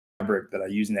multicam fabric that I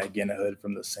use in that Guyana hood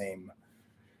from the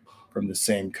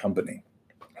same company.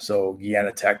 So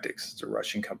Guyana Tactics, it's a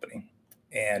Russian company.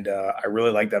 And I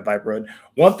really like that Viper hood.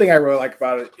 One thing I really like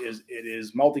about it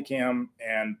is multicam,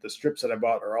 and the strips that I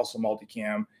bought are also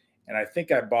multicam. And I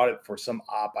think I bought it for some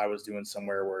op I was doing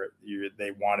somewhere where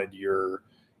they wanted your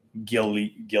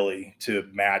ghillie to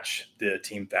match the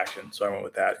team faction. So I went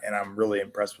with that, and I'm really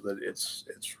impressed with it. It's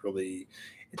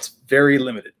very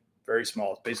limited, very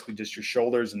small. It's basically just your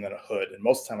shoulders and then a hood. And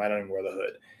most of the time I don't even wear the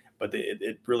hood, but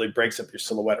it really breaks up your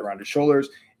silhouette around your shoulders.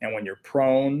 And when you're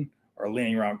prone or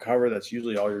leaning around cover, that's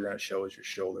usually all you're going to show is your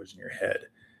shoulders and your head.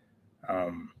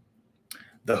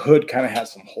 The hood kind of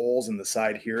has some holes in the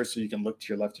side here, so you can look to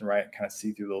your left and right and kind of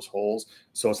see through those holes.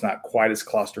 So it's not quite as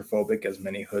claustrophobic as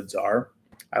many hoods are.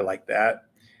 I like that.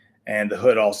 And the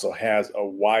hood also has a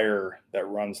wire that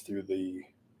runs through the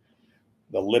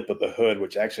lip of the hood,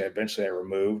 which actually eventually I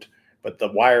removed. But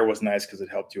the wire was nice because it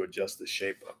helped you adjust the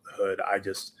shape of the hood.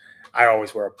 I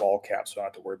always wear a ball cap, so I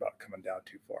don't have to worry about coming down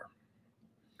too far.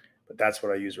 But that's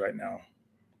what I use right now.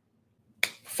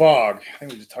 Fog. I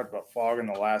think we just talked about fog in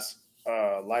the last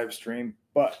live stream.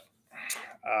 But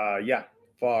yeah,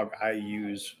 fog. I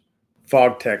use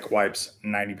Fog Tech wipes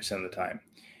 90% of the time.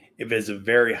 If it's a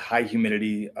very high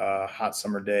humidity, hot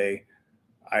summer day,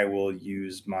 I will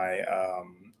use my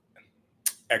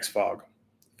X-Fog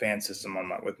fan system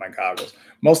with my goggles.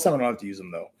 Most of the time I don't have to use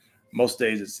them though. Most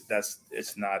days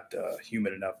it's not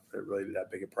humid enough to really be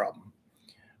that big a problem.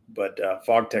 But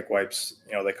Fog Tech wipes,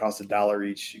 they cost $1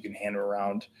 each. You can hand them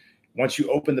around. Once you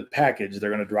open the package, they're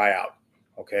going to dry out.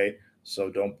 Okay, so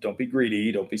don't be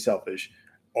greedy. Don't be selfish.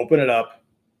 Open it up,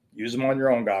 use them on your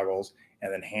own goggles,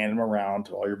 and then hand them around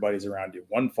to all your buddies around you.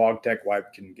 One Fog Tech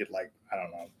wipe can get like, I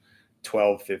don't know,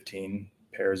 12, 15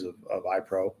 pairs of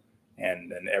iPro,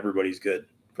 and then everybody's good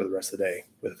for the rest of the day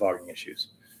with fogging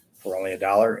issues for only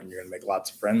 $1, and you're going to make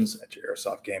lots of friends at your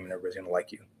airsoft game, and everybody's going to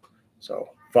like you. So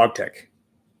Fog Tech,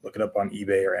 look it up on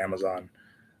eBay or Amazon.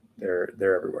 They're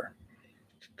everywhere.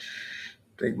 I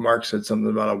think Mark said something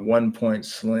about a 1-point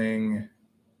sling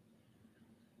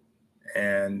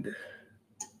and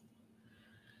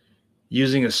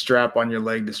using a strap on your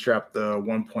leg to strap the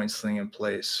 1-point sling in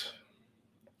place.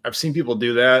 I've seen people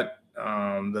do that.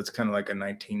 That's kind of like a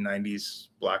 1990s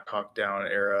Black Hawk Down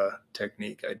era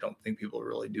technique. I don't think people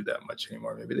really do that much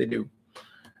anymore. Maybe they do.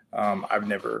 I've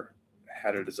never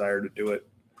had a desire to do it.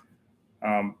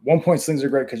 1-point slings are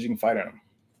great because you can fight on them.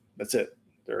 That's it.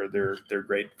 They're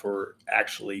great for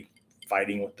actually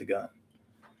fighting with the gun,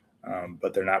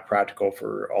 but they're not practical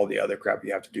for all the other crap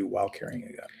you have to do while carrying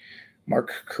a gun.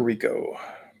 Mark Carico.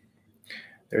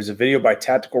 There's a video by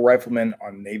Tactical Rifleman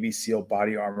on Navy SEAL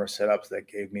body armor setups that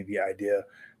gave me the idea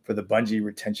for the bungee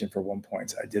retention for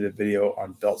 1-points. I did a video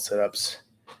on belt setups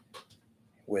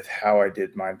with how I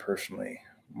did mine personally.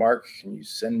 Mark, can you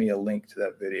send me a link to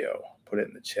that video? Put it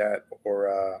in the chat,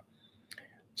 or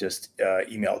just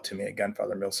email it to me at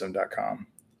gunfathermilsim.com.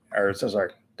 Or,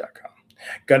 sorry, .com.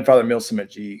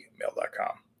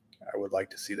 Gunfathermilsim@gmail.com. I would like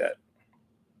to see that.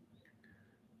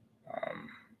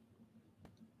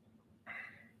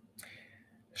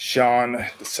 Sean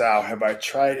DeSalle, have I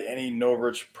tried any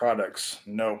Novich products?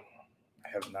 No, I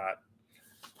have not.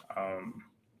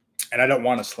 And I don't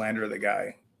want to slander the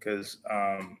guy because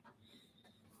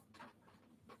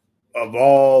of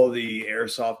all the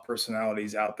airsoft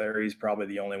personalities out there, he's probably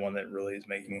the only one that really is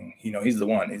making, he's the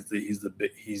one. He's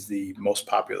the most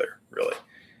popular, really.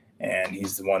 And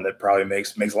he's the one that probably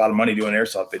makes a lot of money doing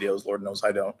airsoft videos. Lord knows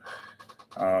I don't.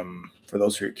 For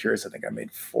those who are curious, I think I made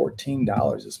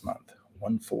 $14 this month.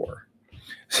 14.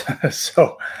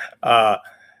 So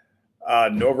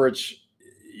Novich,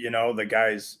 the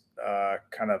guys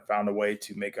kind of found a way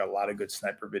to make a lot of good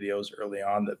sniper videos early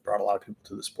on that brought a lot of people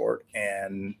to the sport,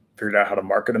 and figured out how to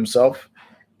market himself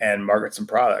and market some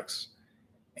products.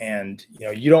 And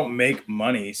you don't make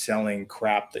money selling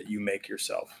crap that you make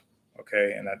yourself.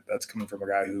 Okay, and that's coming from a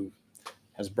guy who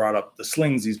has brought up the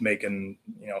slings he's making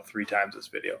 3 times this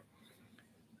video.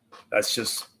 That's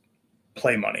just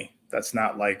play money. That's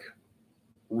not like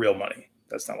real money.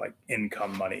 That's not like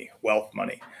income money, wealth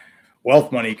money.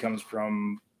 Wealth money comes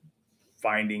from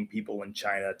finding people in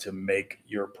China to make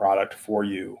your product for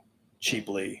you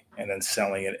cheaply and then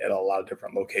selling it at a lot of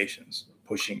different locations,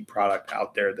 pushing product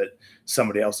out there that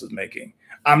somebody else is making.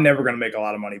 I'm never going to make a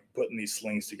lot of money putting these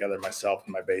slings together myself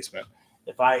in my basement.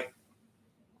 If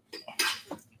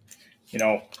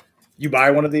you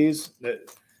buy one of these,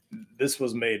 this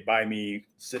was made by me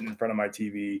sitting in front of my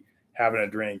TV, having a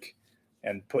drink,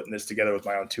 and putting this together with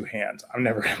my own 2 hands. I'm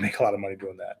never going to make a lot of money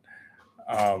doing that.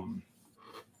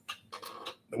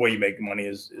 The way you make money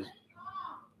is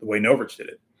the way Novich did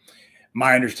it.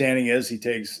 My understanding is he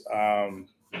takes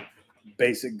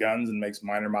basic guns and makes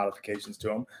minor modifications to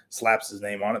them, slaps his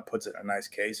name on it, puts it in a nice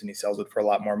case, and he sells it for a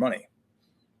lot more money.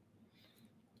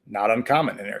 Not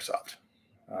uncommon in airsoft.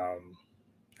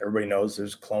 Everybody knows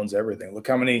there's clones everything. Look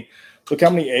how many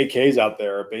AKs out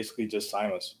there are basically just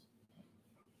Shamelss.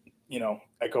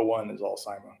 Echo 1 is all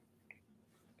Shamelss.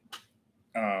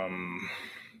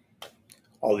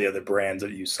 All the other brands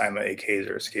that use Shamelss AKs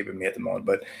are escaping me at the moment,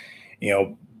 but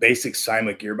basic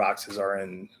Shamelss gearboxes are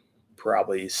in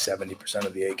probably 70%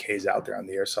 of the AKs out there on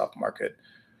the airsoft market.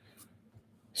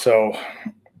 So,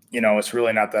 it's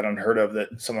really not that unheard of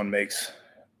that someone makes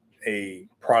a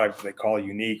product that they call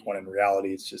unique when in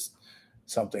reality it's just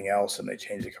something else, and they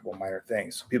change a couple of minor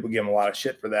things. So people give him a lot of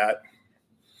shit for that.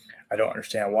 I don't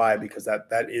understand why, because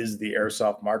that is the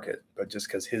airsoft market. But just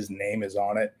because his name is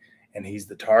on it and he's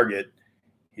the target,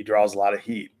 he draws a lot of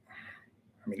heat.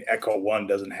 I mean, Echo 1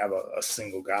 doesn't have a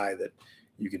single guy that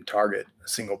you can target, a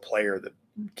single player that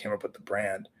came up with the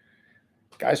brand.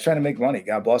 Guy's trying to make money.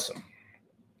 God bless him.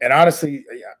 And honestly,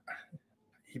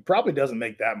 he probably doesn't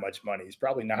make that much money. He's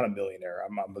probably not a millionaire.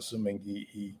 I'm assuming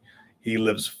he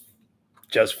lives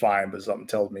just fine, but something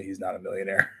tells me he's not a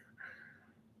millionaire.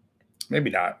 Maybe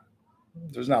not.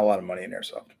 There's not a lot of money in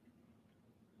airsoft.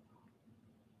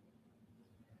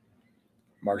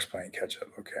 Mark's playing catch up.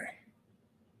 Okay.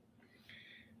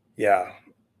 Yeah.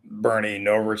 Bernie,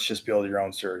 no rich, just build your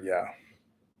own, sir. Yeah.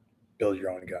 Build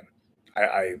your own gun.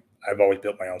 I've always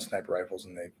built my own sniper rifles,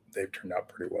 and they've turned out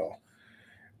pretty well.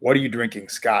 What are you drinking?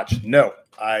 Scotch? No,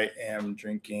 I am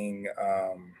drinking.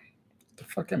 What the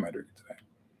fuck am I drinking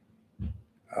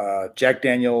today? Jack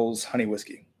Daniel's honey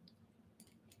whiskey.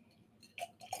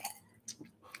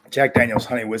 Jack Daniel's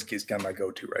honey whiskey is kind of my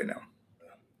go-to right now.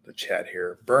 The chat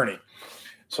here, Bernie.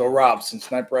 So Rob, since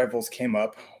sniper rifles came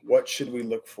up, what should we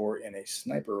look for in a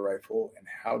sniper rifle, and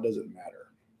how does it matter?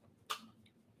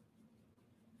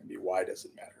 Maybe why does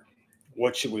it matter?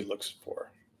 What should we look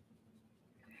for?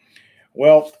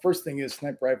 Well, the first thing is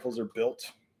sniper rifles are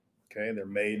built. Okay, they're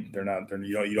made. They're not.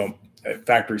 You don't.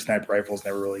 Factory sniper rifles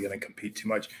never really going to compete too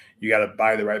much. You got to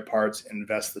buy the right parts,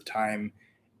 invest the time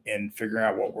in figuring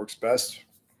out what works best,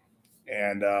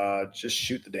 and just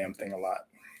shoot the damn thing a lot.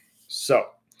 So,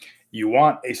 you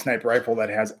want a sniper rifle that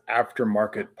has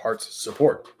aftermarket parts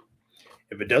support.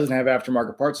 If it doesn't have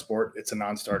aftermarket parts support, it's a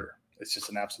non-starter. It's just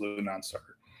an absolute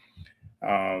non-starter.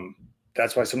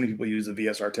 That's why so many people use the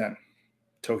VSR-10.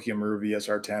 Tokyo Maru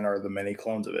VSR-10 are the many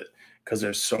clones of it because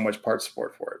there's so much part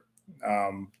support for it.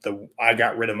 I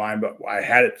got rid of mine, but I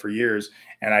had it for years,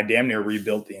 and I damn near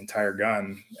rebuilt the entire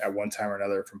gun at one time or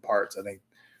another from parts. I think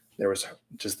there was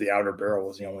just the outer barrel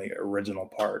was the only original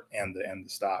part, and the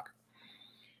stock.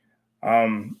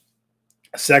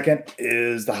 Second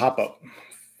is the hop up.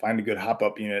 Find a good hop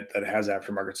up unit that has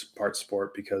aftermarket part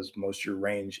support, because most of your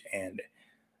range and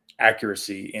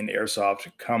accuracy in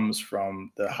airsoft comes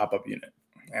from the hop up unit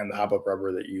and the hop up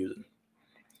rubber that you're using.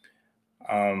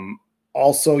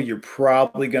 Also, you're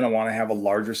probably going to want to have a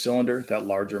larger cylinder, that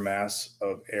larger mass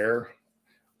of air.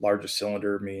 Larger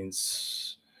cylinder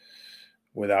means,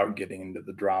 without getting into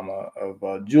the drama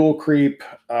of jewel creep,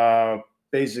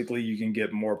 basically you can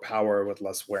get more power with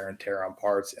less wear and tear on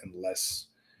parts, and less,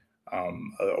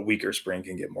 a weaker spring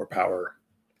can get more power,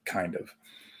 kind of.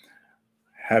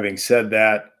 Having said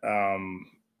that,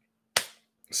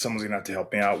 someone's gonna have to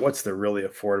help me out. What's the really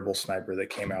affordable sniper that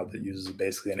came out that uses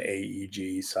basically an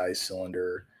AEG size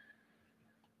cylinder?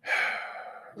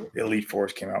 Elite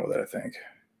Force came out with it, I think.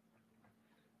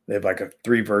 They have like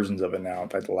 3 versions of it now. In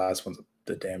fact, the last one's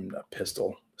the damn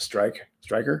pistol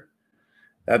striker.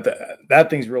 That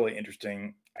thing's really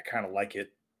interesting. I kind of like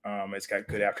it. It's got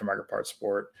good aftermarket part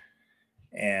support,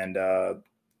 and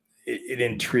it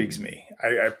intrigues me.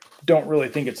 I don't really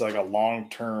think it's like a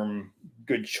long-term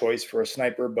good choice for a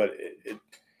sniper, but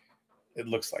it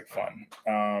looks like fun.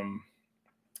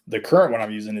 The current one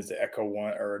I'm using is the Echo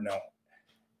one, or no,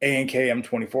 A&K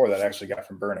M24 that I actually got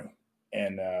from Bernie,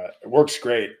 and it works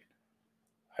great.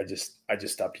 I just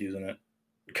stopped using it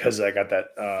because I got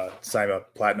that Cyma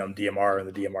Platinum DMR, and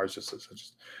the DMR is just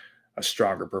such a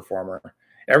stronger performer.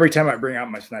 Every time I bring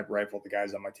out my sniper rifle, the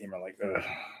guys on my team are like, "Ugh,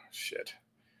 shit,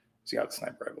 he's got the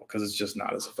sniper rifle," because it's just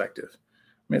not as effective. I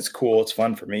mean, it's cool, it's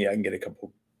fun for me. I can get a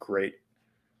couple great,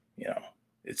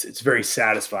 it's very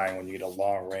satisfying when you get a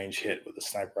long range hit with a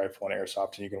sniper rifle and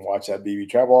airsoft, and you can watch that BB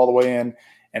travel all the way in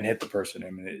and hit the person.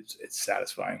 I mean, it's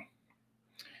satisfying,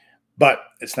 but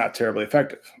it's not terribly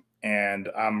effective. And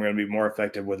I'm going to be more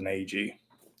effective with an AEG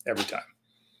every time.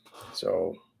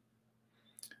 So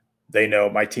they know,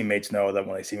 my teammates know, that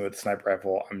when they see me with a sniper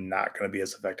rifle, I'm not going to be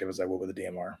as effective as I would with a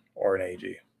DMR or an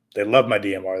AEG. They love my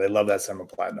DMR. They love that Cyma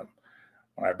Platinum.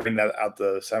 When I bring that out,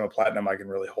 the Cyma Platinum, I can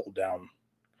really hold down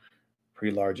a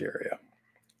pretty large area.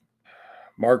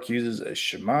 Mark uses a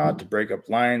shema to break up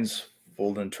lines,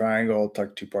 fold in triangle,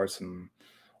 tuck 2 parts in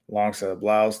alongside the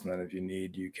blouse, and then if you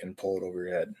need, you can pull it over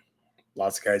your head.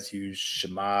 Lots of guys use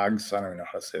shemags. I don't even know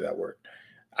how to say that word.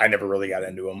 I never really got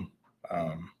into them.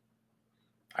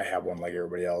 I have one like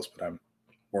everybody else, but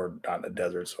we're not in the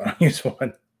desert, so I don't use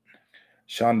one.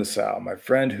 Sean DeSalle, my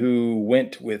friend who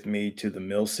went with me to the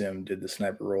Milsim did the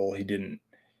sniper role. He didn't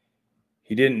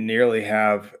nearly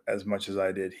have as much as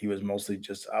I did. He was mostly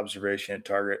just observation and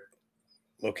target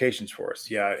locations for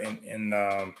us. Yeah,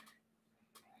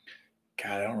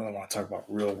 God, I don't really want to talk about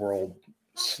real world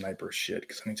sniper shit,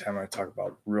 because anytime I talk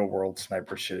about real world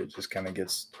sniper shit, it just kind of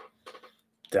gets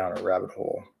down a rabbit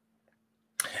hole.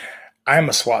 I'm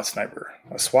a SWAT sniper.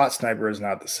 A SWAT sniper is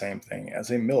not the same thing as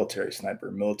a military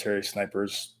sniper. Military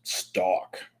snipers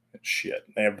stalk and shit.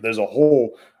 There's a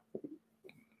whole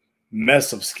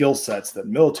mess of skill sets that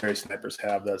military snipers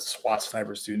have that SWAT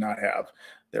snipers do not have.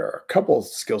 There are a couple of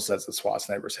skill sets that SWAT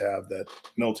snipers have that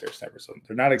military snipers don't.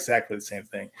 They're not exactly the same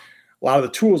thing. A lot of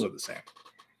the tools are the same.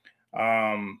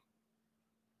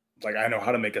 like I know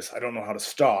how to make I don't know how to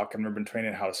stalk. I've never been trained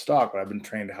in how to stalk, but I've been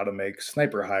trained how to make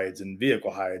sniper hides and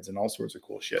vehicle hides and all sorts of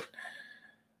cool shit.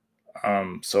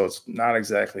 So it's not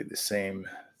exactly the same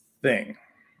thing.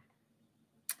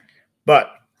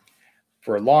 But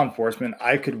for law enforcement,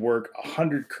 I could work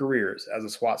 100 careers as a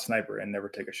SWAT sniper and never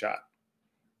take a shot.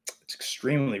 It's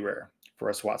extremely rare for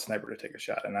a SWAT sniper to take a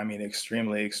shot. And I mean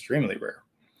extremely, extremely rare.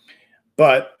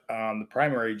 But the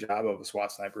primary job of a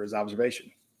SWAT sniper is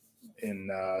observation, in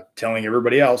telling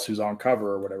everybody else who's on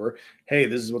cover or whatever, hey,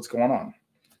 this is what's going on.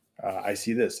 I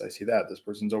see this, I see that. This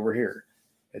person's over here.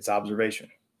 It's observation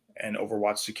and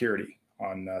overwatch security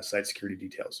on site security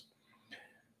details.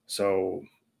 So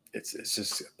it's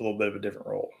just a little bit of a different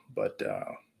role. But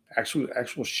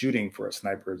actual shooting for a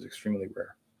sniper is extremely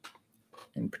rare,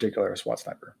 in particular a SWAT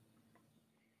sniper.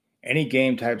 Any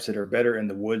game types that are better in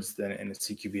the woods than in a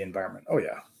CQB environment? Oh,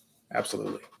 yeah,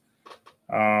 absolutely.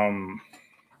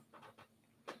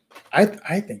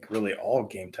 I think really all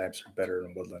game types are better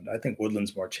in Woodland. I think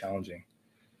Woodland's more challenging.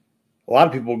 A lot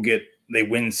of people they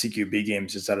win CQB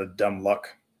games just out of dumb luck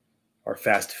or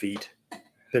fast feet.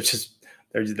 They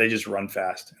just run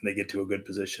fast and they get to a good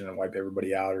position and wipe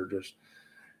everybody out, or just,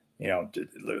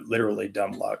 literally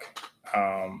dumb luck.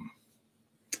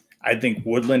 I think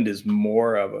Woodland is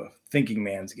more of a thinking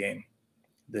man's game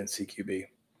than CQB.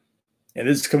 And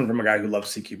this is coming from a guy who loves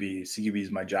CQB. CQB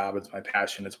is my job. It's my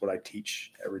passion. It's what I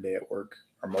teach every day at work,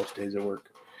 or most days at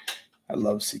work. I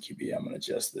love CQB. I'm going to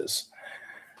adjust this.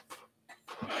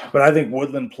 But I think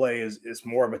Woodland play is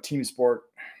more of a team sport.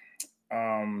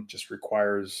 Just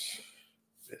requires,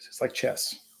 it's like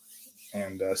chess.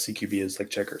 And CQB is like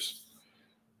checkers.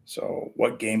 So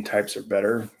what game types are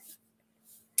better?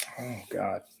 Oh,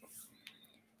 God.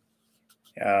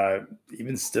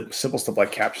 Even simple stuff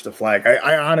like capture the flag.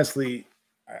 I honestly,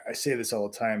 I say this all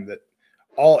the time, that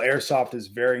all airsoft is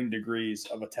varying degrees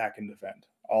of attack and defend.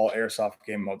 All airsoft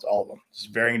game modes, all of them,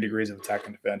 just varying degrees of attack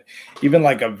and defend. Even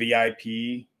like a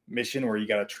VIP mission where you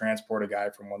got to transport a guy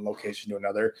from one location to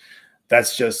another,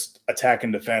 that's just attack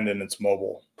and defend, and it's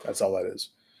mobile. That's all that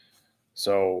is.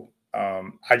 So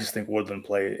I just think Woodland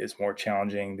play is more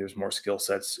challenging. There's more skill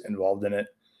sets involved in it.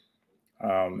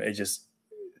 It just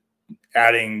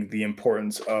adding the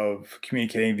importance of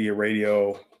communicating via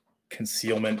radio,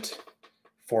 concealment,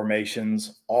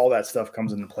 formations, all that stuff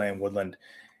comes into play in Woodland.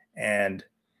 And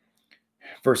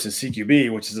versus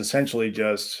CQB, which is essentially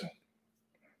just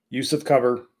use of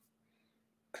cover,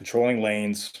 controlling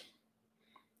lanes,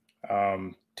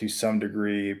 to some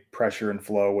degree, pressure and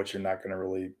flow, which you're not going to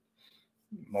really,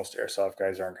 most airsoft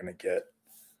guys aren't going to get.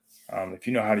 If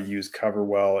you know how to use cover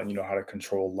well and you know how to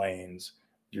control lanes,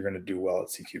 you're going to do well at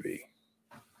CQB.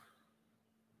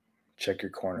 Check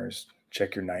your corners,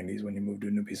 check your 90s when you move to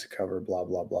a new piece of cover, blah,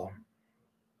 blah, blah.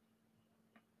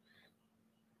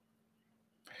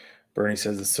 Bernie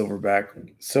says the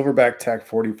Silverback TAC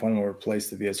 41 will replace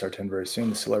the VSR-10 very soon.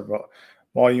 The silver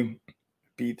volume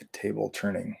beat the table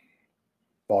turning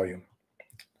volume.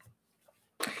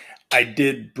 I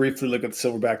did briefly look at the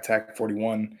Silverback TAC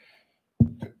 41.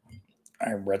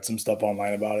 I read some stuff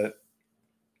online about it.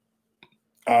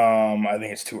 I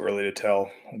think it's too early to tell.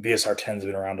 VSR-10 has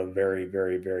been around a very,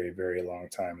 very, very, very long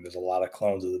time. There's a lot of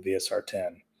clones of the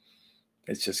VSR-10.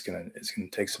 It's gonna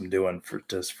take some doing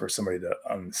for somebody to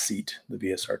unseat the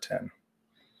VSR-10.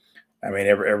 I mean,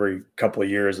 every couple of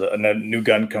years, a new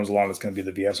gun comes along that's going to be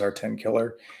the VSR-10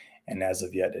 killer, and as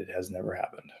of yet, it has never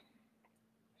happened.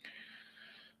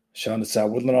 Sean to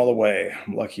South Woodland all the way.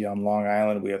 I'm lucky on Long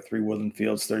Island. We have 3 Woodland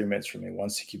fields, 30 minutes from me. 1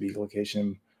 CQB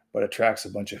location, but attracts a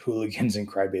bunch of hooligans and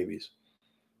crybabies.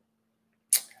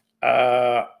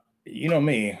 You know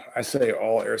me. I say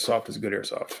all airsoft is good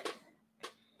airsoft.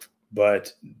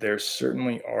 But there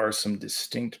certainly are some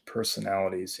distinct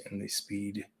personalities in the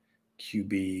speed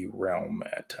QB realm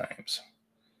at times.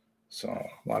 So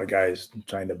a lot of guys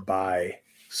trying to buy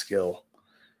skill,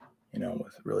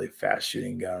 with really fast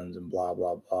shooting guns and blah,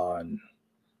 blah, blah. And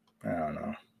I don't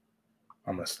know.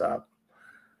 I'm going to stop.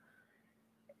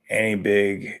 Any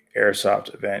big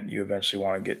airsoft event you eventually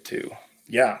want to get to?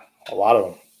 Yeah, a lot of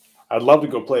them. I'd love to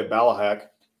go play at Ballahack.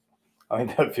 I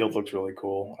think that field looks really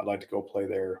cool. I'd like to go play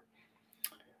there.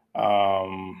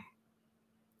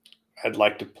 I'd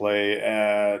like to play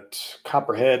at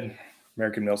Copperhead,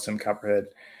 American Milsim, Copperhead.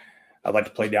 I'd like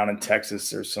to play down in Texas.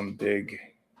 There's some big,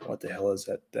 what the hell is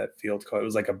that field called? It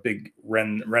was like a big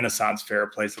Renaissance fair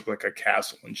place, looked like a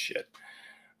castle and shit.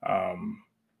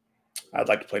 I'd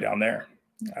like to play down there.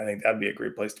 I think that'd be a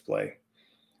great place to play.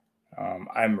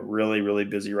 I'm really, really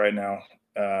busy right now.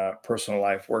 Personal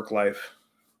life, work life.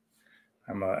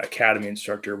 I'm an academy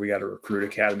instructor. We got a recruit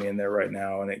academy in there right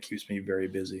now, and it keeps me very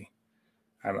busy.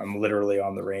 I'm literally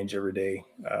on the range every day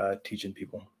teaching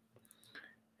people.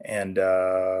 And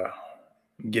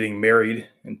getting married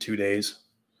in 2 days.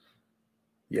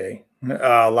 Yay.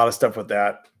 A lot of stuff with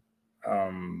that.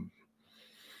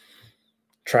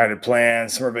 Trying to plan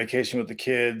summer vacation with the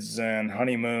kids and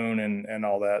honeymoon and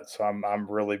all that. So I'm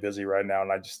really busy right now,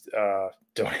 and I just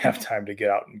don't have time to get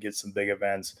out and get some big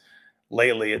events.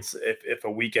 Lately, it's if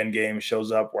a weekend game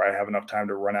shows up where I have enough time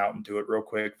to run out and do it real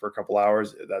quick for a couple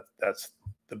hours, that's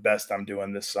the best I'm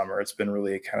doing this summer. It's been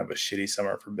really kind of a shitty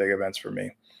summer for big events for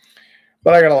me.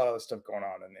 But I got a lot of other stuff going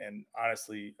on. And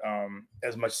honestly,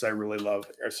 as much as I really love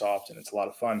Airsoft and it's a lot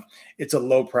of fun, it's a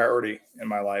low priority in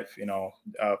my life.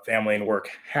 Family and work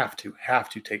have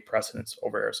to take precedence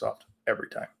over Airsoft every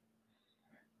time.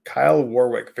 Kyle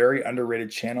Warwick, very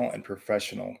underrated channel and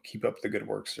professional. Keep up the good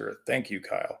work, sir. Thank you,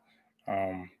 Kyle.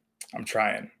 I'm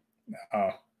trying.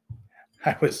 I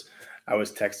was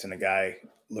texting a guy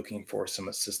looking for some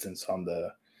assistance on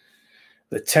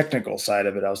the technical side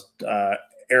of it. I was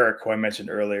Eric, who I mentioned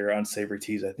earlier, Unsavory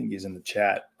Teas, I think he's in the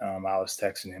chat. I was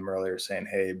texting him earlier saying,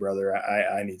 hey, brother,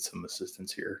 I need some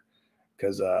assistance here.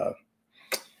 Because,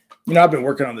 I've been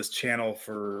working on this channel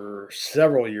for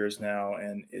several years now,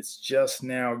 and it's just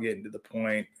now getting to the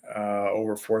point,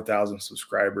 over 4,000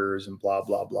 subscribers and blah,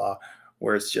 blah, blah,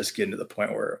 where it's just getting to the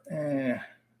point where,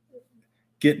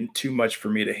 getting too much for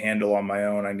me to handle on my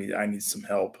own. I need some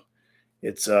help.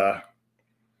 It's, I've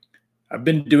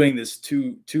been doing this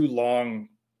too long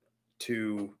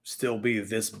to still be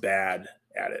this bad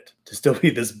at it, to still be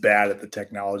this bad at the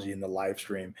technology and the live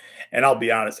stream. And I'll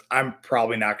be honest, I'm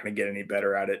probably not going to get any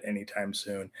better at it anytime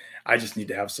soon. I just need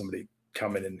to have somebody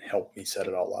come in and help me set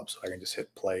it all up so I can just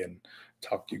hit play and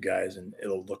talk to you guys and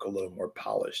it'll look a little more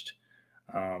polished.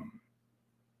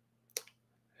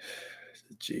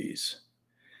 Geez,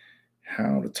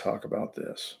 how to talk about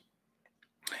this?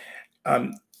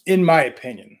 In my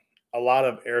opinion, a lot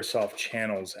of Airsoft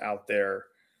channels out there,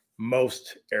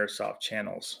 most Airsoft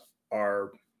channels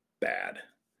are bad.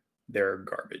 They're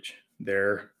garbage.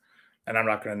 And I'm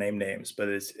not going to name names, but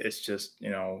it's just,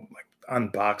 like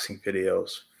unboxing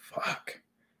videos. Fuck.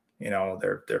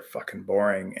 They're fucking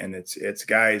boring. And it's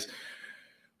guys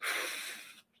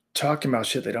talking about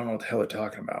shit they don't know what the hell they're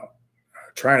talking about.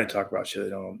 Trying to talk about shit they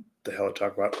don't know what the hell they're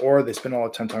talking about. Or they spend all the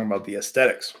time talking about the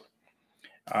aesthetics.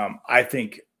 I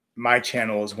think my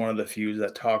channel is one of the few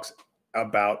that talks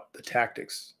about the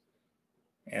tactics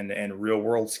and real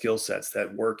world skill sets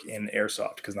that work in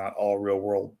Airsoft, because not all real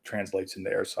world translates into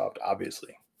Airsoft,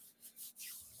 obviously.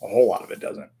 A whole lot of it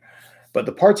doesn't. But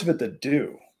the parts of it that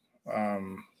do,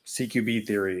 CQB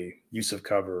theory, use of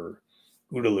cover,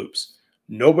 OODA loops,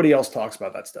 nobody else talks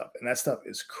about that stuff. And that stuff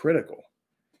is critical.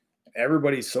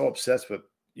 Everybody's so obsessed with,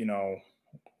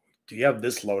 do you have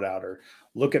this loadout? Or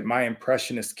look at my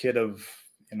impressionist kit of,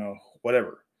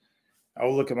 whatever. I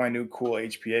will look at my new cool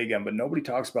HPA gun, but nobody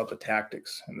talks about the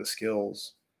tactics and the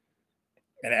skills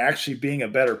and actually being a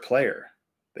better player.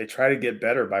 They try to get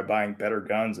better by buying better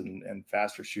guns and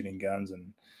faster shooting guns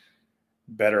and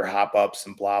better hop ups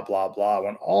and blah, blah, blah.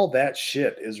 When all that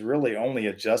shit is really only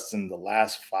adjusting the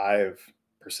last 5%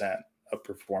 of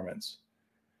performance.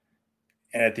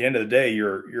 And at the end of the day,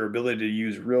 your ability to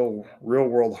use real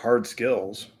world hard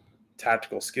skills,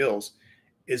 tactical skills,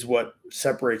 is what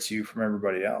separates you from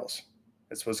everybody else.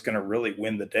 It's what's going to really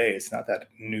win the day. It's not that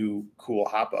new cool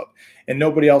hop up, and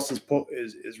nobody else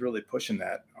is really pushing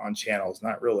that on channels.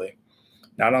 Not really,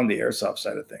 not on the Airsoft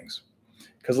side of things,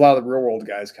 because a lot of the real world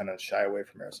guys kind of shy away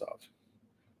from Airsoft.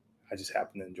 I just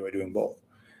happen to enjoy doing both,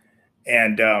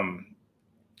 and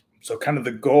so kind of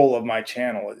the goal of my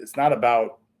channel, it's not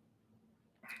about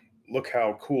look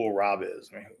how cool Rob is.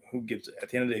 I mean, who gives at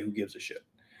the end of the day, who gives a shit?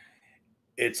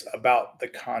 It's about the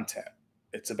content.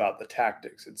 It's about the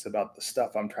tactics. It's about the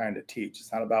stuff I'm trying to teach.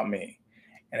 It's not about me.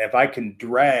 And if I can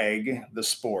drag the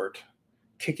sport,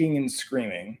 kicking and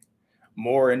screaming,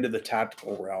 more into the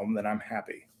tactical realm, then I'm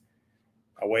happy.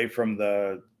 Away from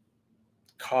the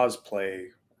cosplay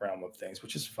realm of things,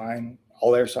 which is fine.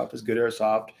 All Airsoft is good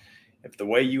Airsoft. If the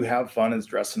way you have fun is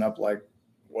dressing up like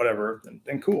whatever,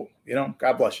 then cool.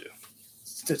 God bless you.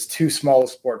 It's too small a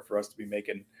sport for us to be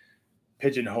making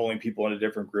pigeonholing people into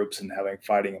different groups and having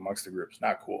fighting amongst the groups.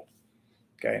 Not cool.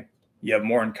 Okay. You have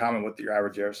more in common with your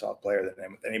average Airsoft player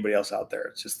than with anybody else out there.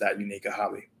 It's just that unique a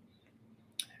hobby.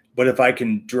 But if I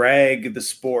can drag the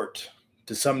sport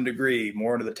to some degree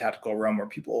more into the tactical realm where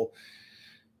people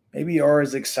maybe are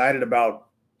as excited about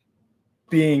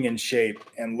being in shape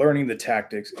and learning the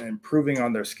tactics and improving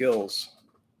on their skills,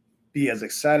 be as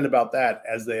excited about that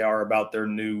as they are about their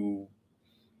new,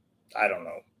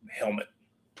 helmet.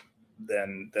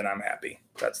 then I'm happy.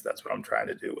 That's what I'm trying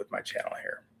to do with my channel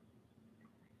here.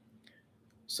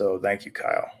 So thank you,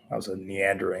 Kyle. That was a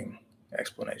meandering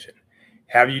explanation.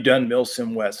 Have you done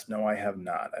Milsim West? No, I have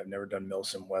not. I've never done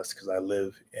Milsim West because I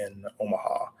live in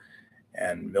Omaha,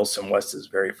 and Milsim West is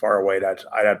very far away.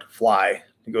 I'd have to fly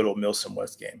to go to a Milsim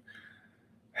West game.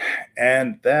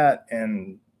 And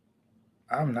I'm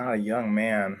not a young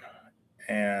man,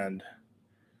 and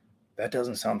that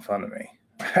doesn't sound fun to me.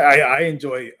 I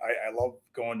love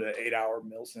going to 8-hour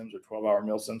Milsims or 12-hour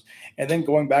Milsims, and then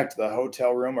going back to the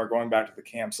hotel room or going back to the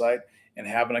campsite and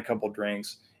having a couple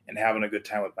drinks and having a good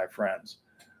time with my friends.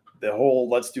 The whole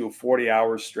let's do 40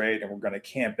 hours straight and we're going to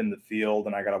camp in the field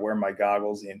and I got to wear my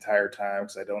goggles the entire time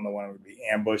because I don't know when I'm going to be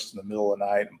ambushed in the middle of the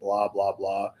night and blah, blah,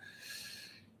 blah.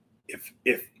 If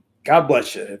God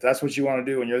bless you, if that's what you want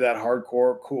to do and you're that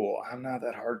hardcore, cool. I'm not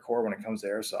that hardcore when it comes to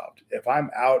airsoft. If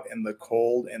I'm out in the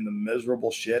cold and the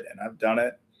miserable shit and I've done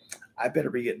it, I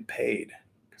better be getting paid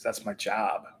because that's my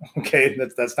job. Okay,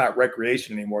 that's not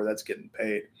recreation anymore. That's getting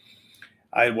paid.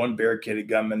 I had one barricaded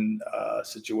gunman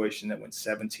situation that went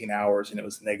 17 hours and it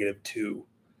was -2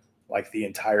 like the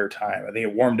entire time. I think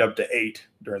it warmed up to 8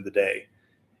 during the day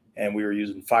and we were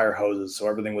using fire hoses. So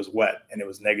everything was wet and it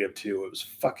was -2. It was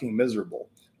fucking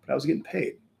miserable, but I was getting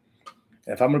paid.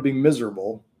 And if I'm going to be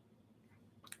miserable,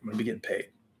 I'm going to be getting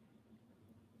paid.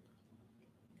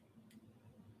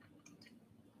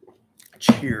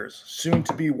 Cheers. Soon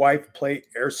to be wife play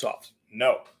airsoft.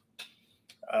 No.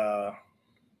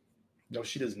 No,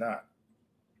 she does not.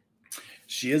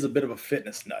 She is a bit of a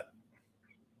fitness nut.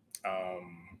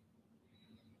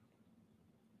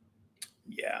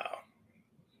 Yeah.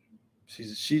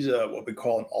 She's a what we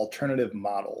call an alternative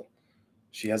model.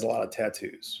 She has a lot of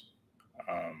tattoos.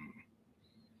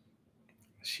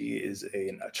 She is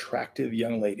an attractive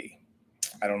young lady.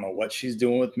 I don't know what she's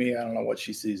doing with me. I don't know what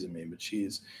she sees in me, but she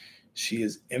is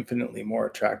infinitely more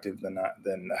attractive than I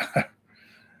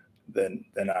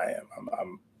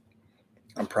am.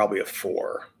 I'm probably a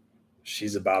 4.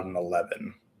 She's about an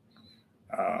 11.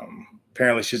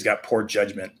 Apparently she's got poor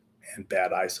judgment and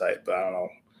bad eyesight, but I don't know.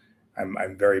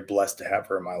 I'm very blessed to have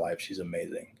her in my life. She's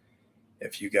amazing.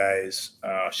 If you guys,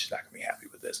 she's not gonna be happy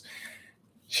with this.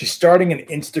 She's starting an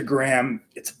Instagram.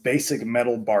 It's Basic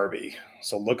Metal Barbie.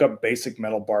 So look up Basic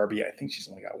Metal Barbie. I think she's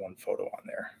only got 1 photo on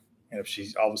there. And if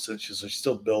she's all of a sudden she's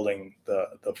still building the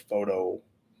photo,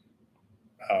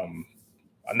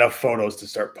 enough photos to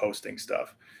start posting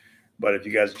stuff. But if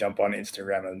you guys jump on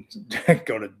Instagram and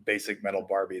go to Basic Metal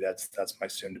Barbie, that's my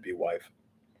soon-to-be wife.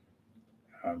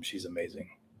 She's amazing.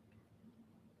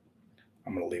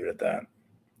 I'm gonna leave it at that.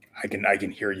 I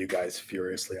can hear you guys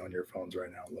furiously on your phones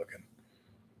right now looking.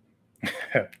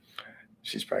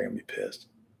 She's probably gonna be pissed.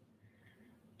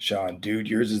 Sean, dude,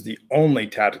 yours is the only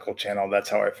tactical channel. That's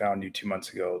how I found you 2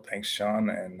 months ago. Thanks, Sean.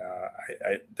 And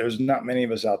there's not many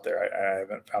of us out there. I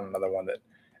haven't found another one that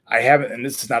I haven't. And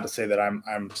this is not to say that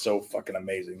I'm so fucking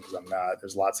amazing because I'm not.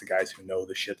 There's lots of guys who know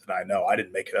the shit that I know. I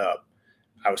didn't make it up.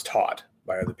 I was taught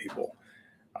by other people.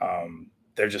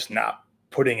 They're just not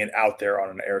putting it out there on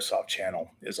an airsoft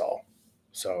channel is all.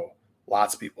 So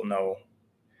lots of people know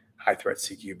high threat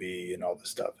CQB and all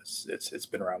this stuff. It's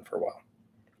been around for a while.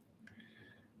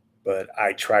 But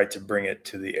I tried to bring it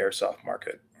to the airsoft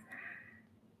market.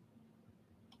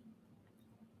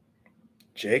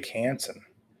 Jake Hansen,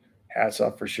 hats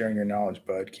off for sharing your knowledge,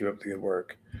 bud. Keep up the good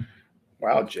work.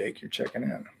 Wow, Jake, you're checking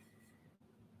in.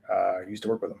 I used to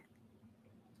work with him.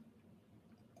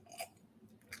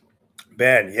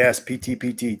 Ben, yes,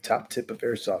 PT, top tip of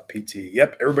airsoft, PT.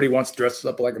 Yep, everybody wants to dress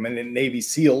up like I'm in a Navy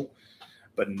SEAL,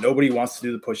 but nobody wants to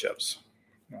do the push-ups.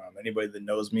 Anybody that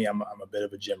knows me, I'm a bit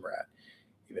of a gym rat,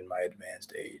 even my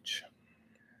advanced age.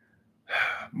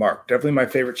 Mark, definitely my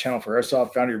favorite channel for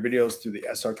airsoft. Found your videos through the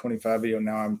SR25 video.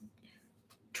 Now I'm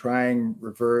trying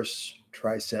reverse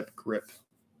tricep grip.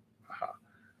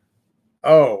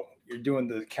 Oh, you're doing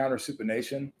the counter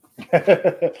supination?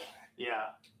 Yeah.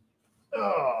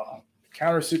 Oh,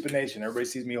 counter supination. Everybody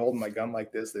sees me holding my gun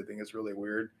like this. They think it's really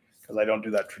weird because I don't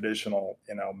do that traditional,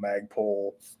 mag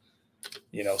pull,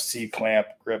 C-clamp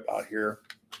grip out here.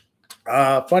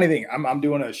 Funny thing, I'm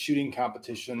doing a shooting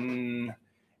competition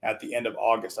at the end of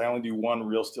August. I only do one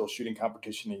real steel shooting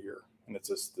competition a year, and it's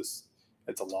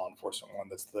a law enforcement one.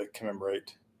 That's to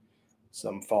commemorate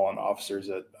some fallen officers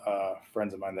that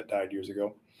friends of mine that died years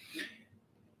ago.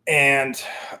 And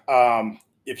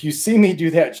if you see me do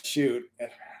that shoot, I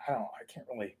don't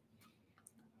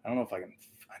know if I can.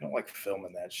 I don't like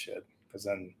filming that shit because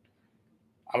then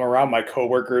I'm around my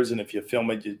coworkers, and if you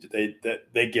film it,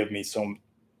 they give me so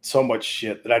much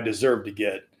shit that I deserve to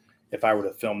get. if I were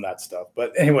to film that stuff.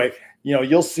 But anyway,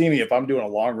 you'll see me if I'm doing a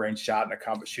long range shot in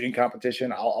a shooting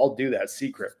competition. I'll do that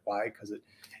secret. Why? Because it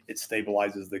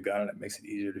stabilizes the gun and it makes it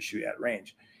easier to shoot at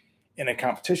range in a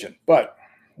competition. But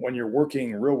when you're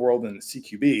working real world in the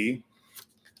CQB,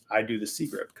 I do the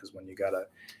secret because when you gotta,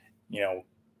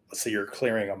 let's say you're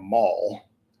clearing a mall,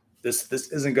 this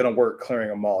isn't going to work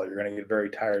clearing a mall. You're going to get very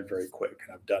tired very quick,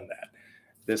 and I've done that.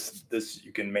 This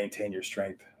you can maintain your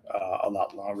strength a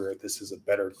lot longer. This is a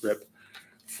better grip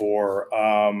for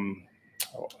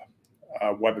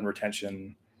weapon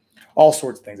retention, all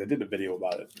sorts of things. I did a video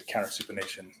about it, the counter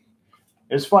supination.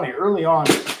 It's funny, early on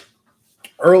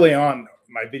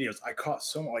my videos, I caught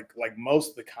so like most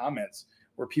of the comments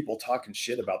were people talking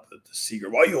shit about the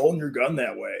secret. Why are you holding your gun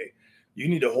that way? You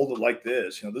need to hold it like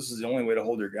this. This is the only way to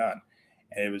hold your gun.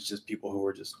 And it was just people who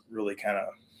were just really kind of,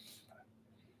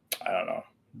 I don't know,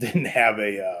 didn't have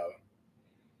I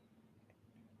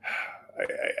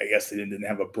guess they didn't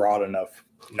have a broad enough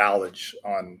knowledge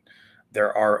on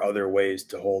there are other ways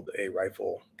to hold a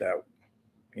rifle that,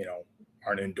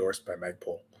 aren't endorsed by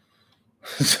Magpul.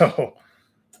 So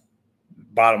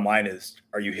bottom line is,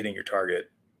 are you hitting your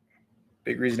target?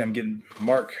 Big reason I'm getting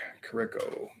Mark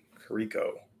Carico.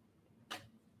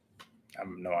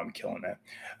 I'm killing that.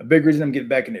 A big reason I'm getting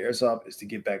back into airsoft is to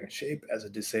get back in shape. As a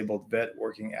disabled vet,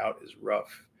 working out is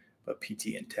rough, but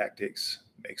PT and tactics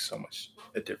make so much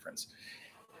a difference.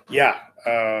 Yeah,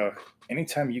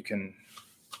 anytime you can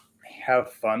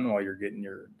have fun while you're getting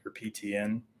your PT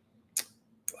in,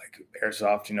 like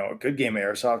airsoft, a good game of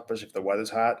airsoft, especially if the weather's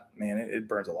hot, man, it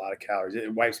burns a lot of calories.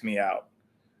 It wipes me out.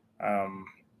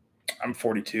 I'm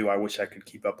 42. I wish I could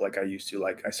keep up like I used to.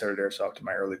 Like I started airsoft in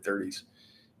my early 30s.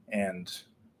 And,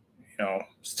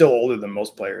 still older than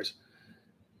most players,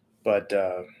 but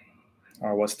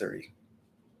I was 30.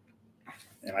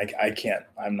 And I can't,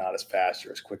 I'm not as fast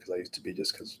or as quick as I used to be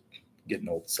just because getting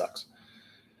old sucks.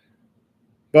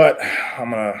 But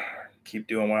I'm going to keep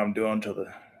doing what I'm doing till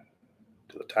the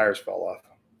tires fall off.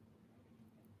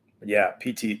 But yeah,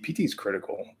 PT is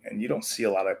critical. And you don't see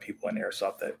a lot of people in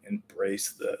airsoft that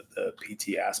embrace the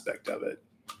PT aspect of it.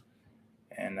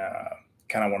 And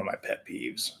kind of one of my pet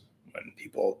peeves. When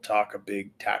people talk a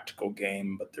big tactical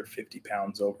game, but they're 50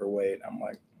 pounds overweight, I'm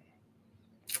like,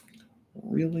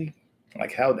 really?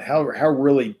 Like, how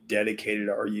really dedicated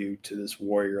are you to this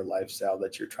warrior lifestyle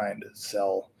that you're trying to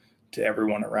sell to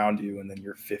everyone around you, and then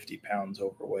you're 50 pounds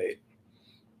overweight?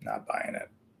 Not buying it.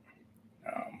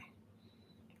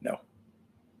 No.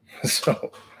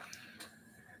 So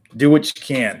do what you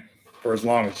can for as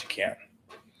long as you can.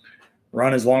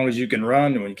 Run as long as you can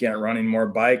run. And when you can't run anymore,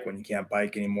 bike. When you can't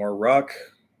bike anymore, ruck.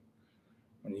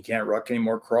 When you can't ruck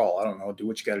anymore, crawl. I don't know. Do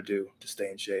what you got to do to stay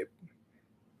in shape.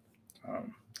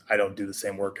 I don't do the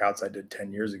same workouts I did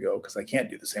 10 years ago because I can't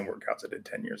do the same workouts I did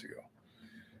 10 years ago.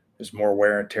 There's more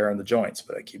wear and tear on the joints,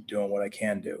 but I keep doing what I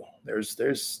can do. There's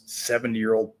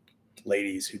 70-year-old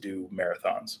ladies who do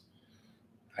marathons.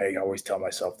 I always tell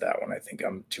myself that when I think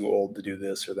I'm too old to do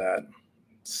this or that.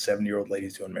 70-year-old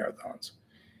ladies doing marathons.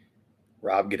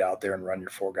 Rob, get out there and run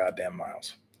your 4 goddamn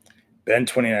miles. Ben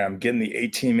 29, I'm getting the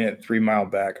 18-minute 3-mile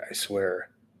back, I swear.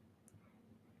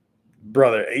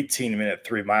 Brother, 18-minute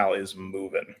 3-mile is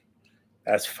moving.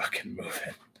 That's fucking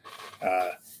moving.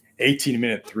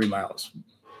 18-minute 3 miles.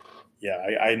 Yeah,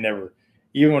 I never,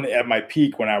 even when at my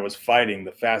peak when I was fighting,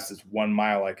 the fastest 1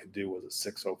 mile I could do was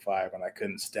a 6:05, and I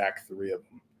couldn't stack 3 of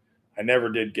them. I never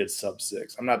did get sub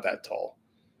 6. I'm not that tall,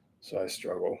 so I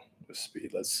struggle with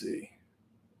speed. Let's see.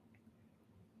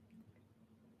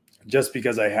 Just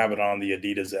because I have it on the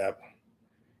Adidas app.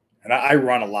 And I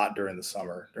run a lot during the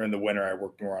summer. During the winter, I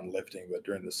work more on lifting, but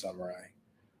during the summer,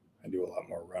 I do a lot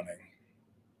more running.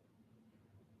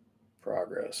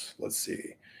 Progress. Let's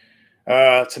see.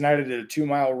 Tonight I did a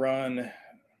 2-mile run,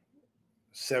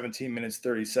 17 minutes,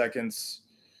 30 seconds.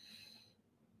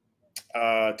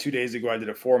 2 days ago, I did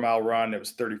a 4-mile run. It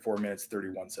was 34 minutes,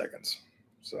 31 seconds.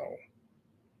 So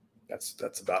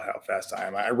that's about how fast I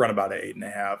am. I run about an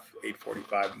 8.5,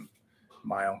 8:45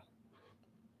 mile.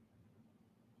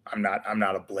 I'm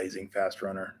not a blazing fast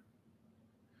runner.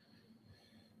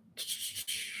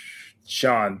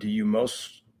 Sean, do you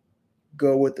most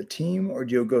go with the team or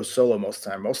do you go solo most of the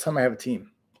time? Most of the time I have a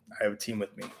team. I have a team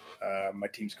with me. My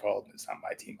team's called, it's not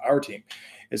my team, our team.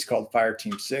 It's called Fire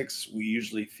Team 6. We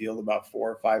usually field about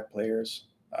 4 or 5 players,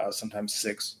 sometimes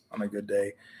 6 on a good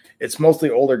day. It's mostly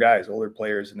older guys, older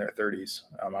players in their 30s.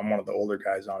 I'm one of the older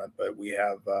guys on it, but we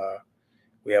have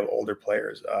older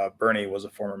players. Bernie was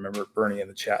a former member. Bernie in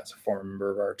the chat is a former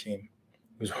member of our team.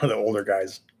 He was one of the older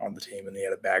guys on the team, and he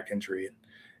had a back injury and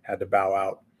had to bow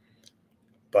out.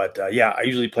 But yeah, I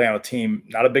usually play on a team,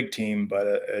 not a big team, but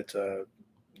it's a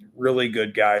really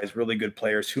good guys, really good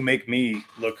players who make me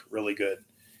look really good.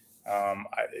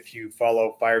 If you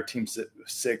follow Fire Team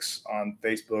 6 on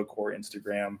Facebook or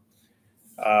Instagram,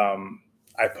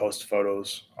 I post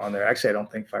photos on there. Actually, I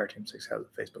don't think Fire Team 6 has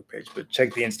a Facebook page, but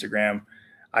check the Instagram.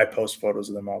 I post photos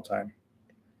of them all the time.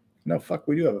 No, fuck,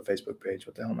 we do have a Facebook page.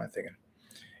 What the hell am I thinking?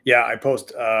 Yeah, I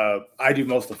post. I do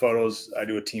most of the photos. I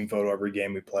do a team photo every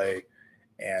game we play.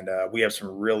 And we have some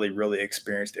really, really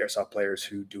experienced airsoft players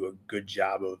who do a good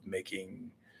job of making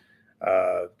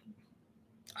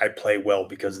I play well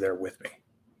because they're with me,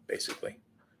 basically.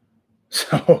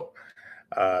 So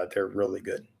they're really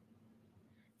good.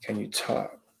 Can you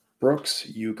talk, Brooks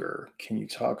Euger, can you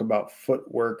talk about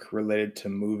footwork related to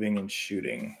moving and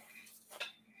shooting?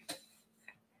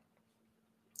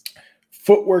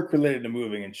 Footwork related to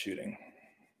moving and shooting.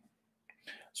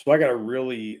 So I got a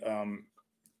really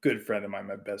good friend of mine,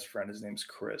 my best friend. His name's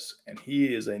Chris, and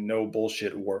he is a no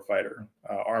bullshit warfighter.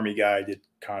 Army guy, did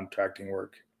contracting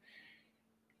work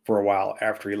for a while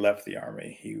after he left the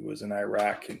Army. He was in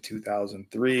Iraq in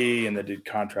 2003 and then did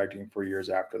contracting for years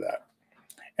after that.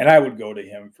 And I would go to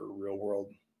him for real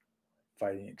world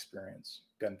fighting experience,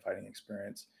 gunfighting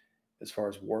experience, as far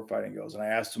as war fighting goes. And I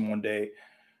asked him one day,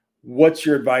 what's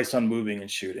your advice on moving and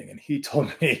shooting? And he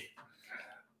told me,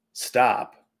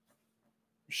 stop,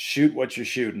 shoot what you're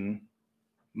shooting,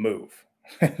 move.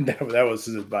 that was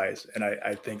his advice. And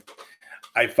I think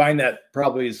I find that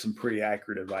probably is some pretty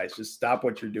accurate advice. Just stop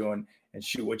what you're doing and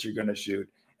shoot what you're going to shoot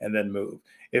and then move.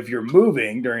 If you're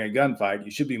moving during a gunfight,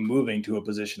 you should be moving to a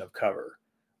position of cover.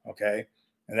 Okay.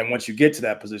 And then once you get to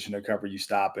that position of cover, you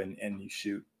stop and you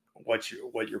shoot what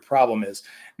your problem is.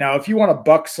 Now, if you want to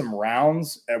buck some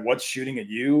rounds at what's shooting at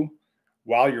you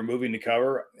while you're moving to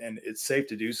cover, and it's safe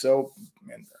to do so,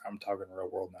 and I'm talking real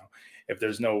world now, if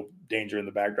there's no danger in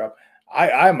the backdrop,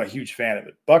 I'm a huge fan of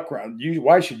it. Buck round.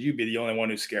 Why should you be the only one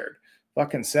who's scared?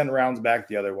 Fucking send rounds back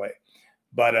the other way.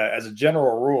 But as a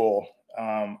general rule,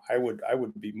 I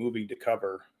would be moving to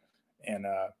cover, and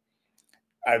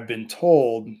I've been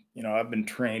told, I've been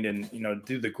trained in,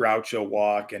 do the Groucho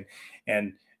walk,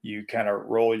 and you kind of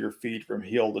roll your feet from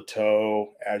heel to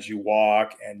toe as you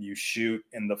walk, and you shoot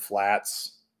in the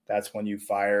flats. That's when you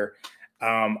fire.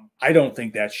 I don't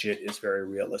think that shit is very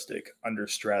realistic under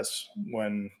stress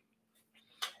when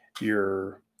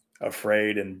you're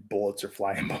afraid and bullets are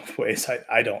flying both ways.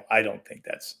 I don't think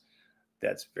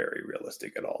that's very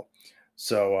realistic at all.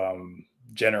 So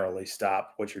generally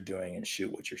stop what you're doing and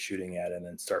shoot what you're shooting at, and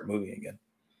then start moving again.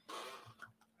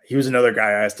 He was another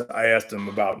guy I asked him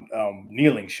about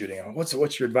kneeling shooting.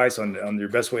 What's your advice on your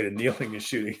best way to kneeling and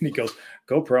shooting? And he goes,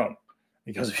 go prone.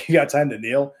 He goes, if you got time to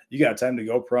kneel, you got time to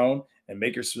go prone and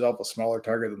make yourself a smaller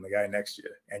target than the guy next to you,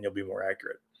 and you'll be more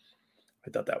accurate. I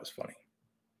thought that was funny.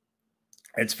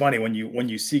 It's funny when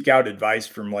you seek out advice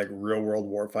from like real world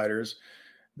warfighters,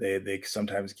 they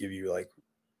sometimes give you like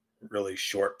really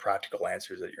short, practical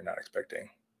answers that you're not expecting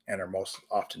and are most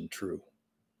often true.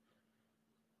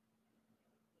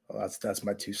 Well, that's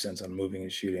my 2 cents on moving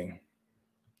and shooting.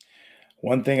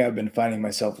 One thing I've been finding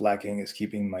myself lacking is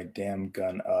keeping my damn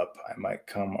gun up. I might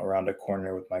come around a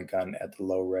corner with my gun at the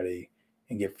low ready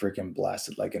and get freaking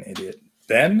blasted like an idiot.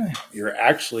 Then you're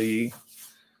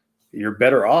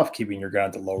better off keeping your gun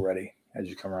at the low ready as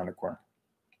you come around a corner.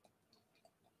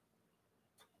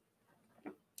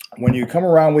 When you come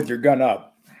around with your gun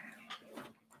up,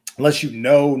 unless you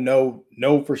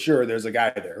know for sure there's a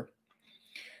guy there,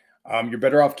 you're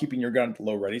better off keeping your gun at the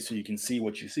low ready so you can see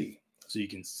what you see. So you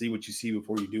can see what you see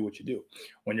before you do what you do.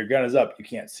 When your gun is up, you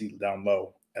can't see down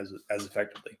low as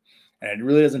effectively. And it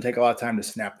really doesn't take a lot of time to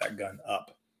snap that gun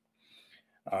up.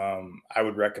 I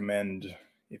would recommend,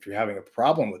 if you're having a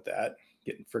problem with that,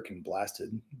 getting freaking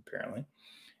blasted, apparently,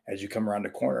 as you come around a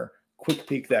corner, quick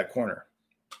peek that corner.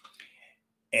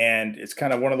 And it's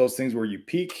kind of one of those things where you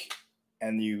peek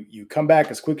and you come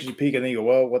back as quick as you peek, and then you go,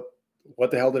 well,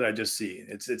 what the hell did I just see?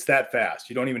 It's that fast.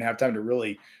 You don't even have time to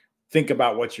really think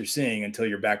about what you're seeing until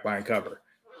you're back behind cover.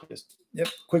 Just, yep,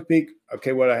 quick peek.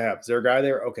 Okay, what I have. Is there a guy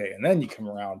there? Okay, and then you come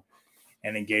around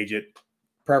and engage it,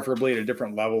 preferably at a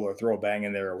different level, or throw a bang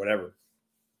in there or whatever.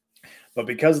 But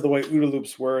because of the way OODA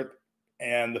loops work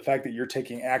and the fact that you're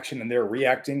taking action and they're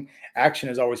reacting, action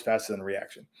is always faster than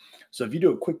reaction. So if you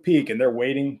do a quick peek and they're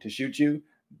waiting to shoot you,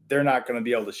 they're not going to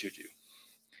be able to shoot you,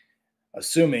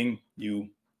 assuming you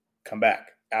come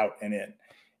back out and in.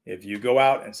 If you go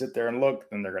out and sit there and look,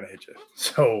 then they're going to hit you.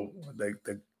 So the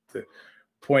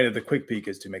point of the quick peek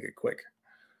is to make it quick.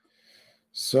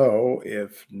 So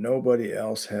if nobody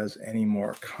else has any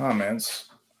more comments,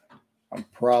 I'm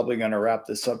probably going to wrap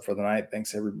this up for the night.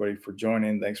 Thanks everybody for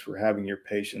joining. Thanks for having your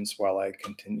patience while I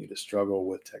continue to struggle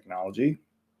with technology.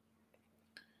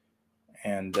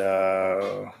 And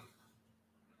I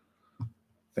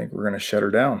think we're going to shut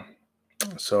her down.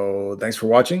 So thanks for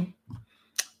watching,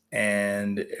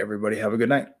 and everybody have a good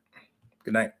night.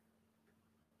 Good night.